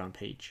Instagram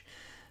page.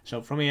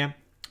 So from here,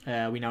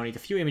 we now need a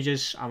few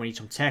images and we need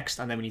some text,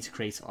 and then we need to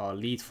create our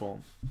lead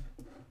form.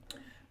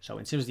 So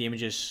in terms of the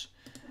images,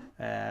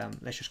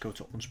 let's just go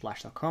to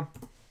unsplash.com.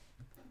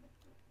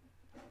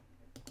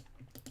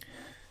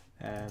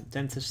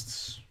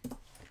 Dentists,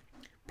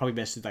 probably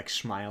best to like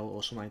smile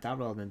or something like that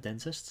rather than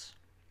dentists.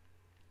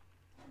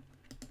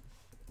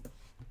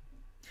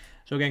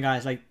 So again,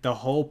 guys, like the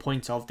whole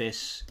point of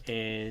this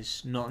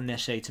is not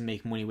necessarily to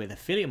make money with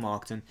affiliate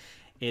marketing.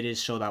 It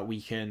is so that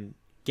we can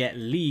get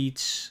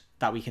leads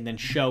that we can then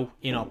show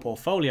in our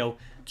portfolio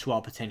to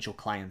our potential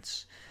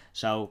clients.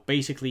 So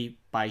basically,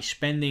 by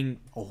spending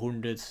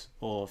 100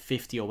 or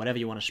 50 or whatever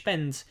you want to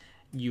spend,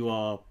 you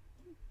are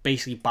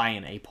basically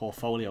buying a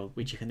portfolio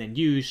which you can then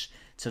use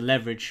to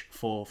leverage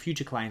for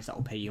future clients that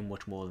will pay you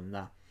much more than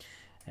that.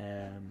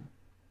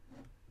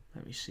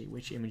 Let me see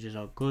which images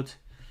are good.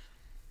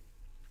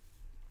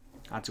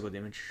 That's a good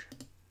image.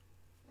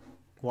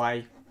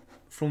 Why?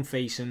 Front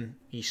facing,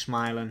 he's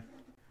smiling,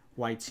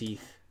 white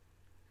teeth.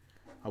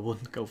 I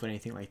wouldn't go for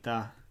anything like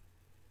that.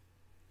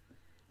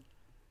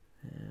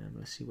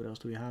 Let's see, what else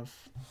do we have?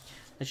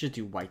 Let's just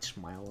do white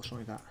smile or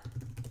something like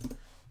that.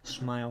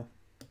 Smile.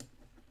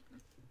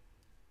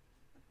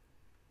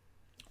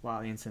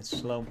 Wow, the internet's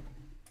slow.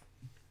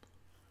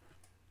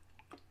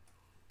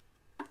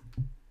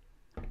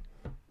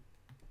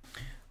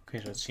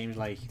 Okay, so it seems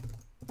like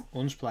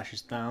Unsplash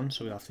is down,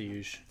 so we'll have to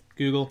use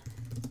Google.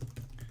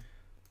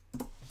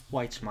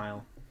 White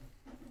smile.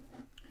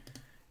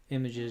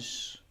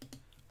 Images.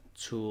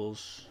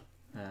 Tools.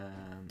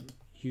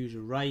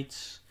 User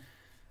rights.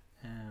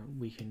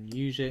 We can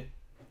use it.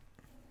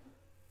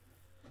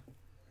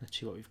 Let's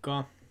see what we've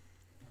got.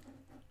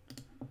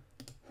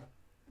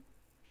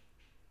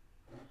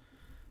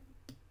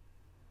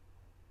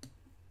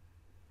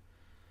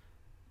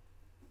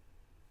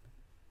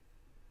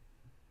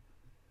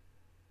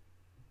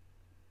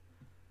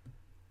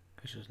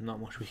 Because there's not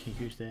much we can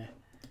use there.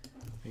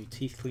 Maybe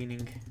teeth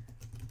cleaning.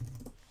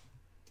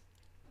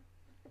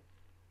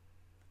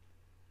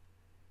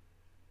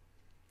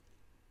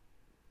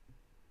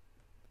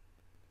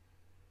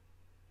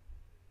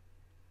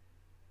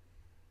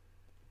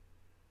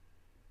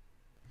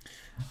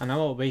 And now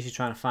what we're basically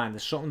trying to find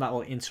is something that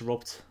will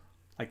interrupt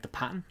like the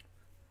pattern.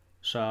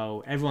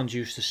 So everyone's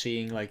used to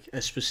seeing like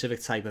a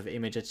specific type of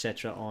image,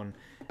 etc. on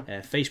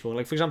Facebook.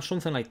 Like for example,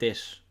 something like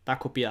this,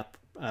 that could be a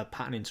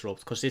pattern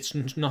interrupt because it's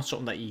not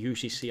something that you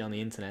usually see on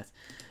the internet.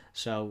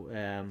 So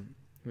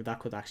that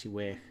could actually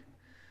work.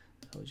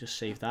 So we'll just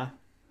save that.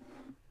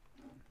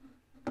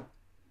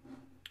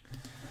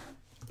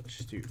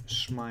 Just do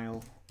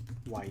smile,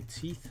 white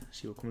teeth,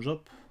 see what comes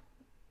up.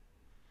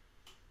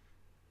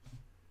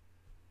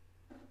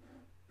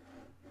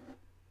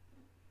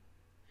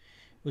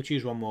 We'll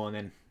choose one more and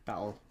then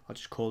I'll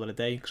just call it a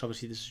day, because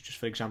obviously this is just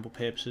for example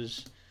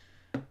purposes.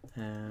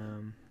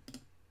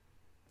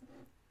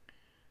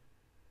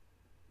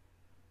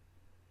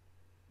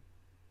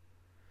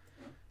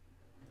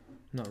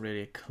 Not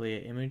really a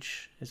clear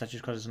image. Is that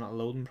just because it's not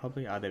loading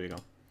properly? Ah, there we go.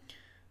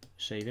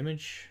 Save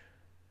image.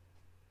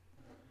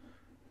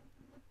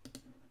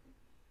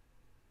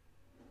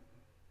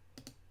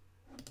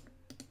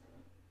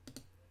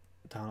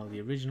 Download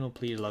the original,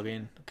 please log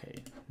in. Okay,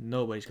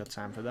 nobody's got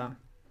time for that.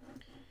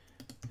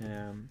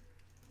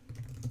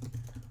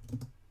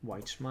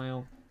 White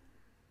smile.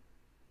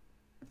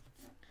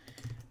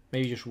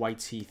 Maybe just white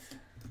teeth.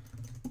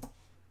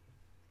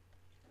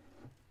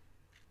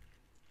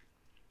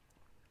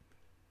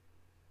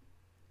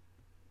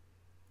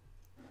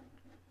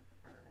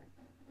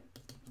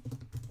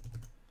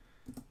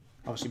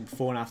 Obviously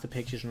before and after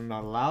pictures are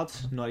not allowed,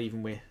 not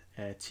even with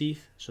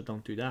teeth, so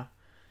don't do that.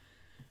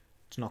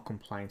 It's not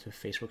compliant with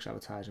Facebook's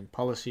advertising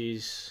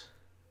policies.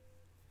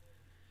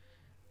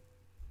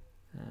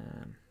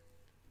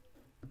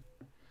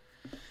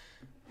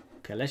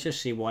 Okay, let's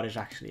just see what is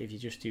actually, if you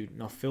just do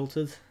not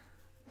filtered.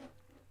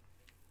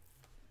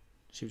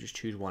 So we just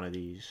choose one of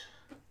these.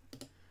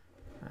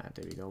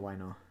 There we go, why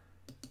not?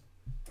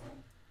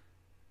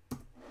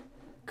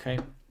 Okay.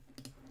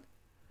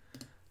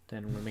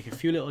 Then we'll make a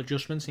few little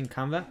adjustments in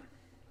Canva.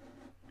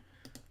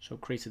 So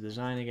create a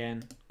design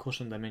again,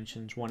 custom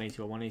dimensions, 180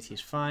 by 180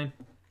 is fine.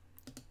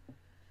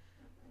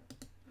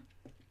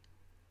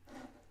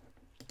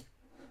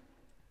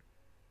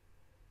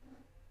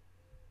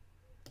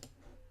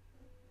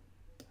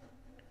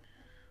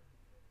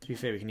 To be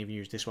fair, we can even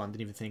use this one.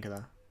 Didn't even think of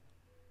that.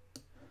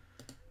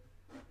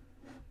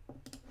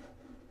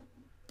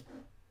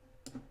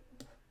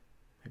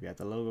 Maybe add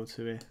the logo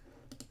to it.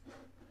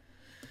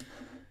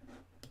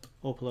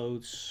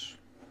 Uploads.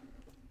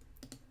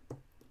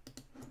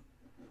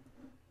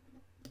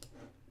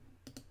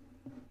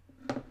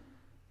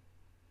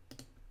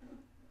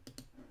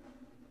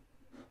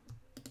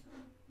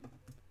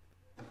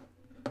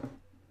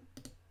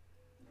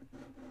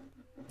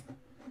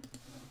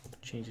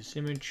 Change this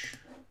image,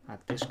 add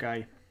this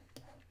guy.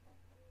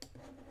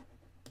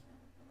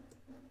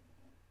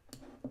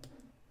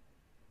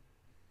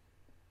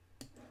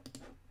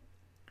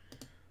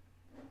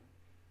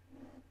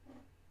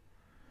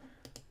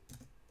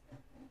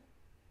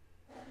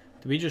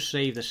 Did we just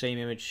save the same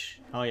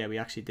image? Oh yeah, we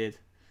actually did.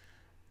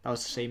 That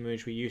was the same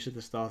image we used at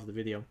the start of the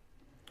video.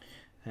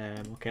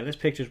 Okay, let's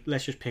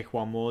just pick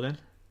one more then.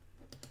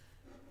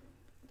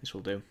 This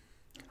will do.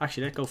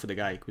 Actually, let's go for the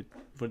guy. We've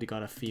already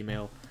got a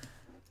female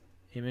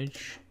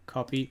image.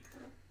 Copy.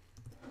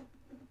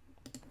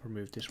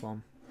 Remove this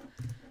one.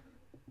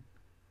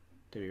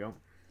 There we go.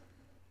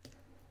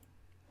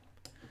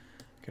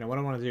 Okay, now what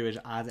I want to do is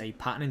add a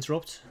pattern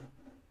interrupt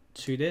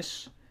to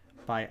this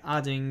by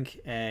adding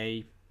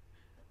a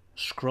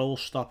scroll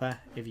stopper,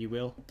 if you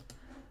will,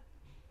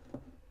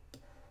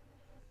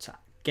 to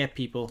get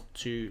people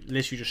to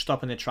literally just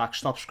stop in their track,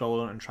 stop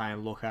scrolling, and try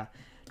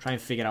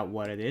and figure out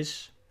what it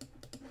is.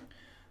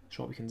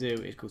 So what we can do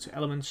is go to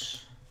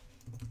elements,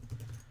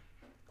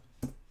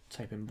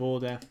 type in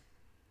border,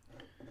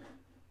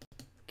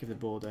 give the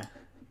border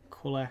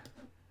color,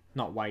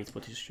 not white,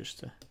 but it's just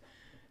to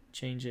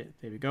change it.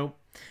 There we go.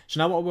 So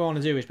now what we want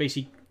to do is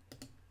basically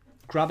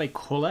grab a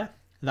color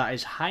that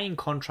is high in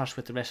contrast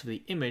with the rest of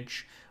the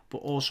image, but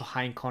also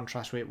high in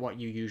contrast with what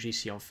you usually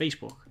see on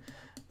Facebook.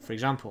 For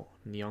example,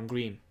 neon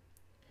green,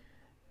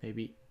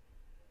 maybe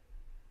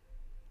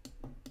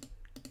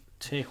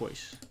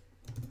turquoise.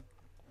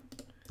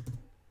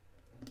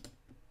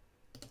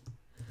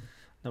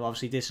 Now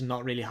obviously this is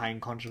not really high in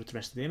contrast with the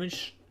rest of the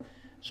image,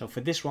 so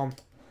for this one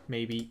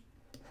maybe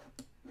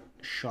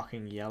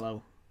shocking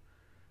yellow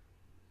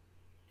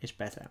is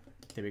better.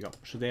 There we go.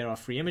 So there are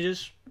 3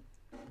 images.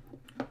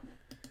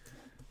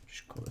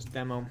 Just call this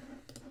demo.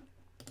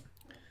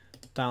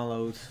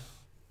 Download.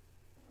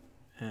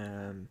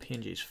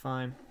 PNG is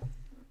fine.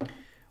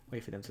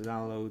 Wait for them to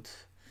download,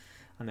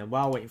 and then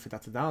while waiting for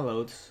that to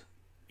download,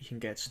 we can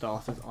get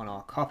started on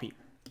our copy.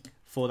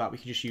 For that, we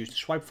can just use the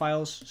swipe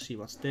files, see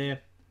what's there.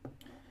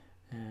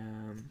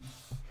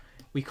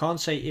 We can't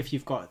say if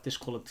you've got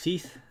discolored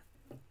teeth.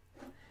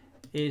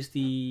 Do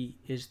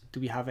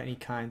we have any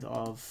kind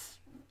of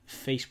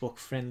Facebook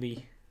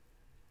friendly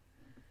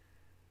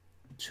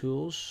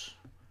tools?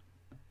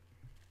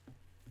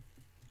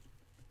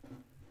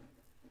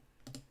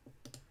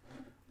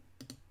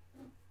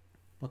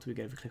 What do we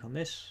get if we click on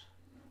this?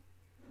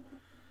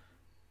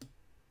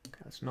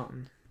 Okay, that's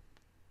nothing.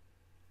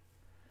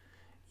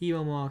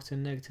 Email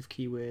marketing, negative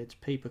keywords,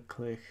 pay per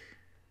click.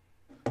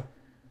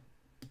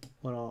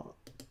 What are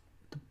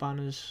the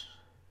banners?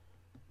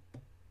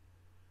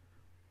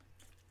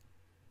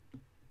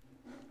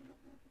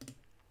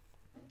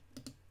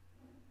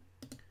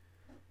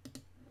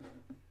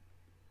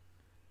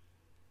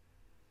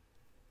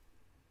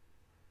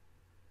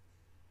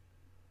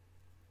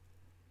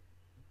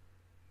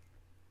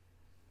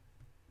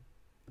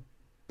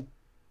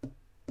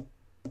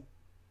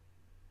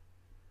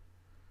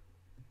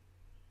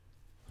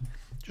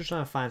 Just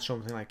trying to find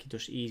something like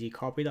just easy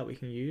copy that we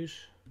can use.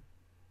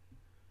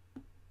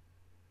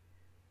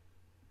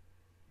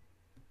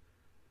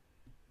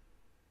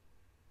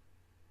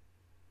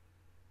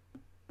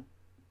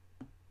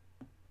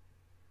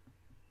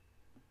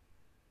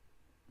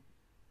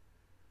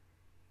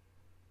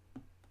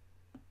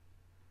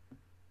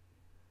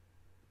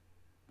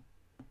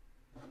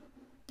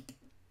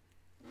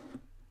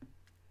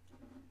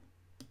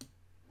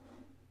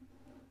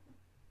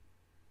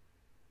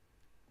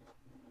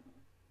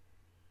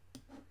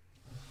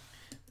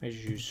 Maybe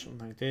just use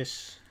something like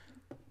this.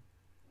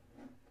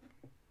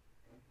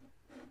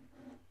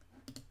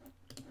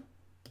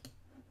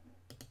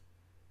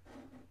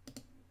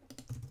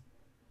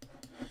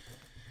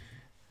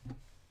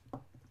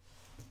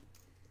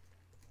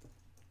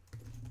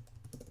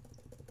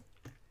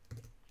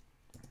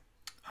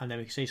 And then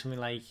we can say something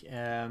like,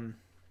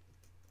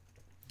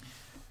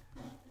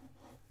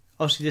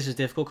 obviously this is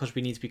difficult because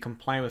we need to be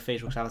compliant with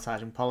Facebook's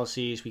advertising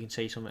policies. We can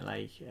say something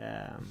like,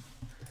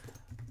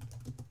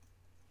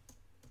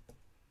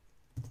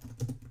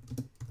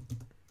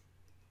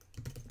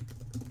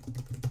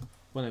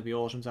 wouldn't it be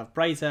awesome to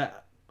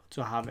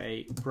have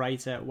a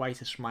brighter,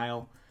 whiter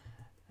smile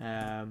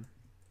in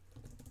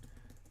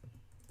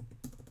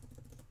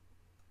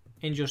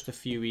just a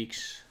few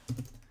weeks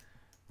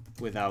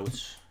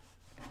without.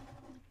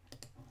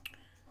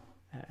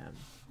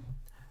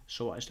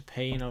 So what is the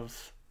pain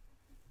of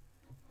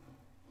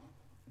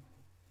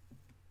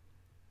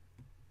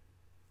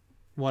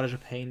what is a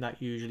pain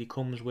that usually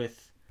comes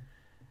with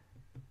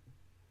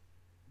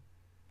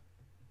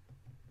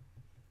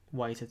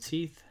whiter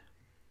teeth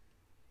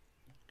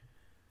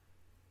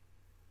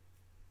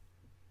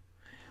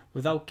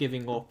without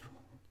giving up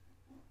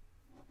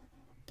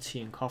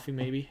tea and coffee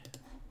maybe.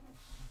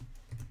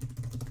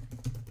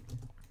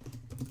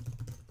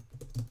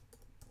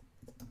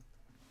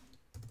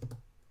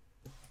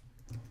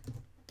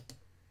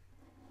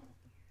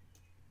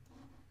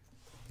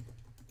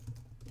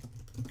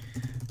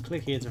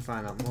 Click here to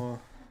find out more.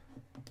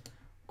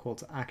 Call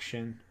to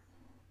action.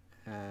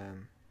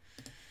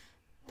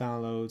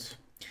 Download.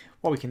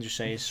 What we can just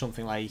say is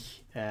something like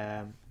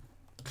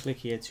click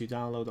here to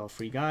download our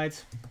free guide.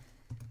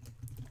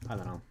 I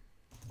don't know.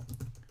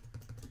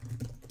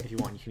 If you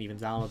want, you can even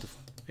download.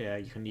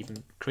 You can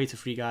even create a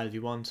free guide if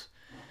you want.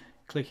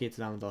 Click here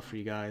to download our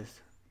free guide.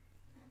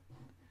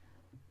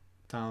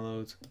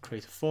 Download.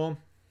 Create a form.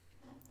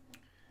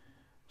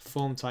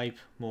 Form type.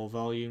 More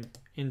volume.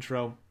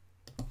 Intro.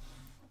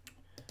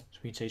 So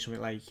we can say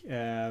something like.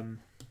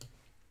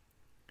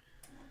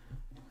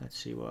 Let's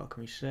see, what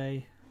can we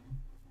say?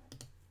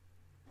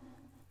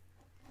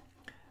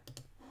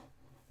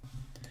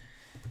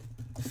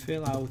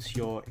 Fill out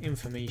your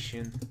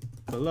information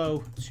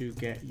below to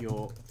get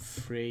your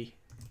free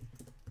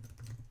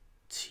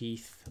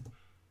teeth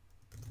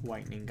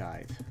whitening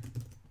guide.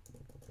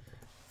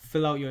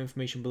 Fill out your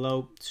information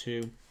below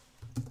to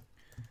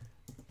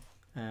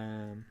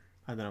I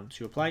don't know,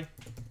 to apply.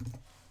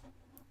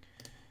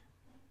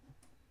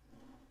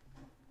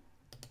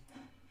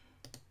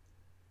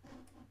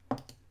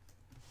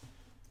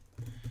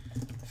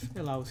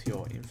 Fill out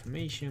your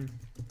information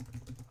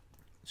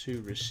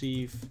to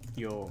receive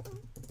your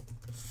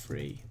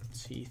free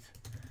teeth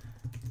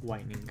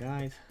whitening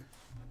guide.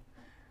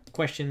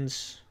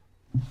 Questions.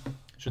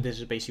 So this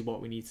is basically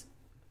what we need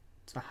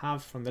to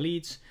have from the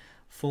leads.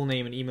 Full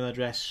name and email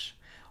address.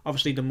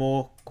 Obviously, the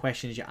more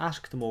questions you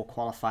ask, the more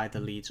qualified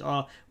the leads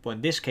are. But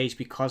in this case,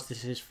 because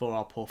this is for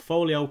our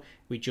portfolio,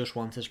 we just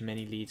want as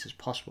many leads as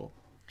possible.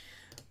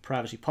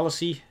 Privacy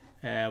policy.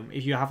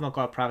 If you have not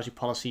got a privacy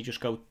policy, just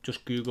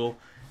Google.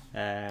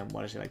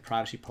 What is it, like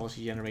privacy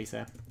policy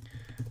generator?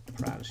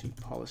 Privacy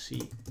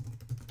policy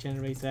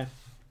generator.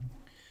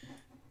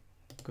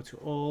 Go to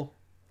all,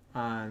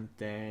 and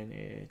then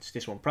it's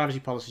this one, privacy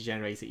policy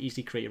generator.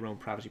 Easily create your own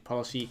privacy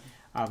policy.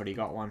 I've already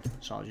got one,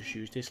 so I'll just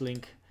use this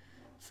link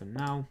for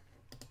now.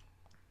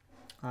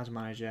 As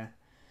manager,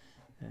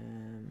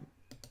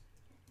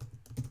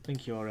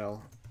 link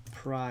URL,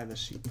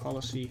 privacy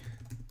policy.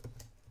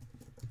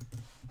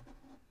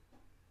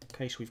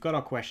 Okay, so we've got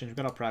our questions, we've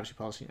got our privacy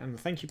policy, and the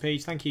thank you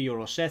page. Thank you, you're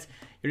all set.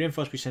 Your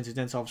info will be sent to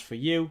dental office for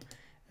you.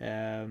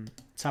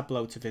 Tap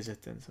below to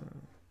visit.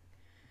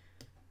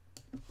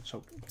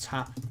 So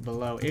tap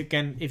below.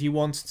 Again, if you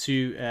want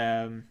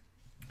to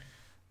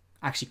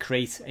actually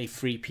create a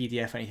free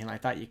PDF or anything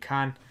like that, you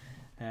can.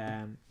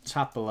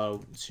 Tap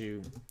below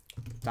to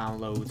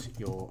download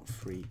your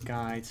free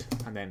guide,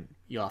 and then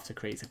you'll have to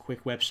create a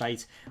quick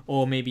website,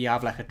 or maybe you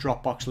have like a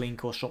Dropbox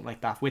link or something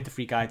like that with the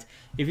free guide.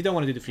 If you don't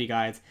want to do the free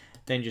guide,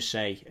 then just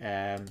say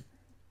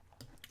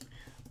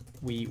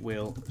we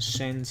will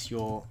send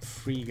your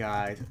free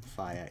guide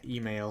via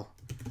email,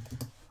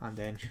 and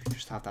then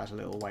just have that as a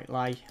little white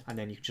lie, and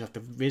then you just have to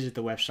visit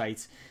the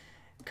website.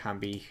 Can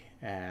be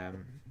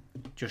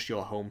just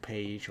your home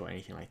page or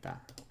anything like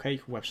that. Okay,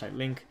 website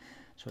link.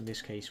 So in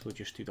this case, we'll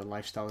just do the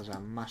Lifestyle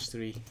Exam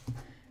Mastery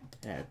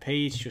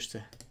page just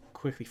to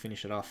quickly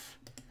finish it off.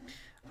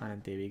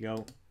 And there we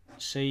go.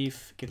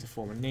 Save, give the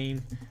form a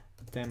name,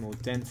 Demo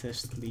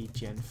Dentist Lead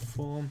Gen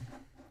Form.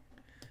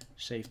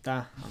 Save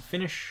that and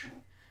finish.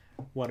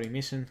 What are we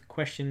missing?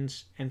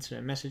 Questions, enter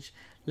a message.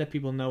 Let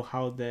people know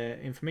how the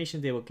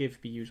information they will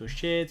give be used or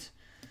shared.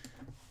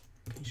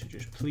 Okay, so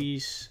just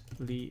please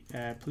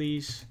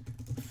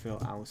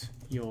fill out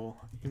your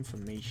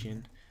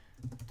information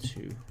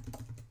to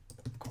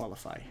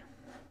qualify.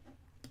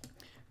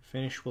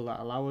 Finish. Will that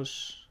allow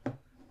us?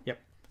 Yep.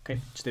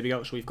 Okay, so there we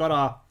go. So we've got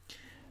our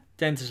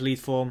dentist lead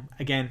form.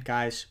 Again,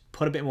 guys,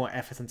 put a bit more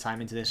effort and time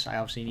into this. I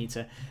obviously need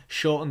to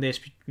shorten this,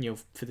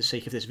 for the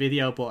sake of this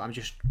video, but I'm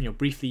just,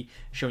 briefly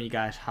showing you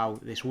guys how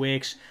this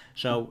works.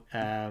 So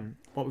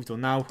what we've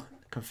done now,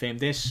 confirm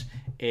this,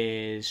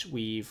 is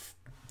we've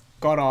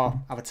got our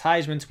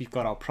advertisement, we've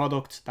got our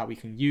product that we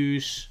can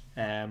use,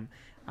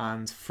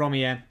 and from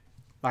here,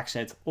 like I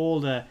said, all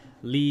the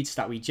leads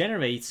that we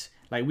generate,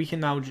 like we can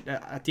now,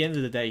 at the end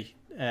of the day,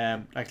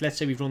 like let's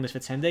say we've run this for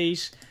 10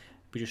 days,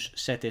 we just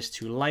set this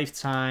to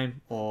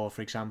lifetime, or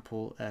for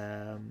example,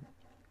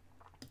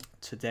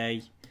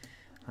 today,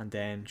 and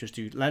then just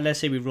do, let's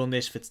say we run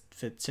this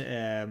for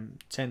 10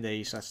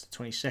 days, that's the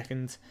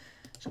 22nd,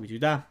 so we do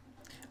that,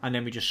 and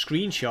then we just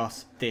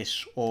screenshot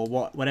this, or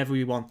whatever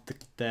we want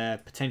the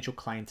potential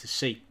client to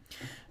see.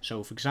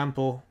 So for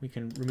example, we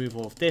can remove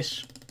all of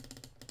this.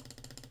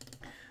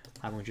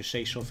 I'm going to just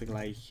say something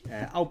like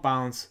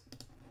outbound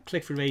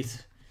click-through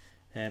rate.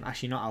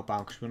 Actually, not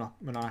outbound, because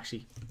we're not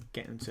actually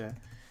getting to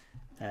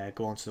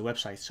go onto the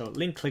website. So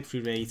link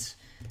click-through rate.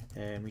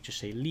 We just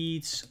say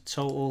leads,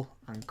 total,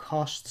 and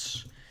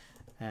costs.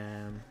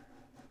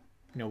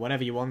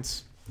 Whatever you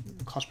want.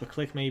 Cost per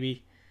click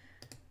maybe.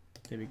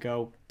 There we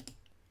go.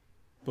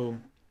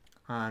 Boom.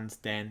 And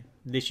then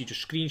literally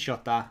just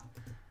screenshot that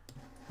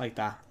like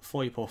that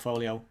for your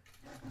portfolio,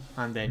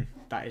 and then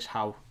that is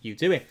how you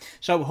do it.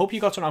 So hope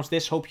you got something out of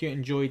this. Hope you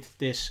enjoyed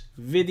this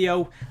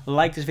video.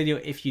 Like this video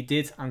if you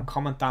did, and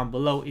comment down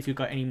below if you've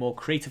got any more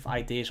creative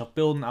ideas of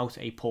building out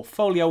a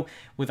portfolio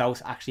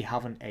without actually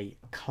having a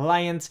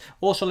client.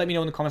 Also let me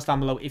know in the comments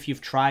down below if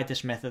you've tried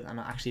this method and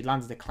actually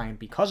landed a client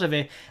because of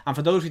it. And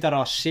for those of you that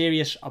are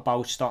serious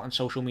about starting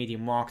social media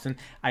marketing,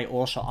 I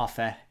also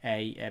offer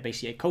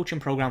basically a coaching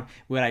program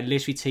where I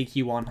literally take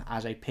you on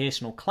as a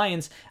personal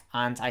client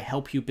and I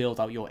help you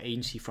build out your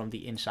agency from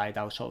the inside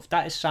out. So if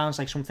that sounds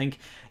like something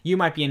you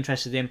might be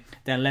interested in,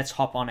 then let's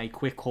hop on a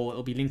quick call.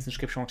 It'll be linked in the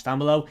description box down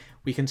below.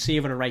 We can see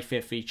if we're a right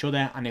fit for each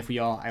other, and if we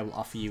are, I will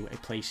offer you a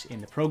place in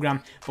the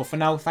program. But for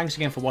now, thanks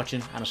again for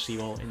watching, and I'll see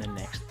you all in the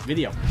next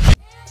video.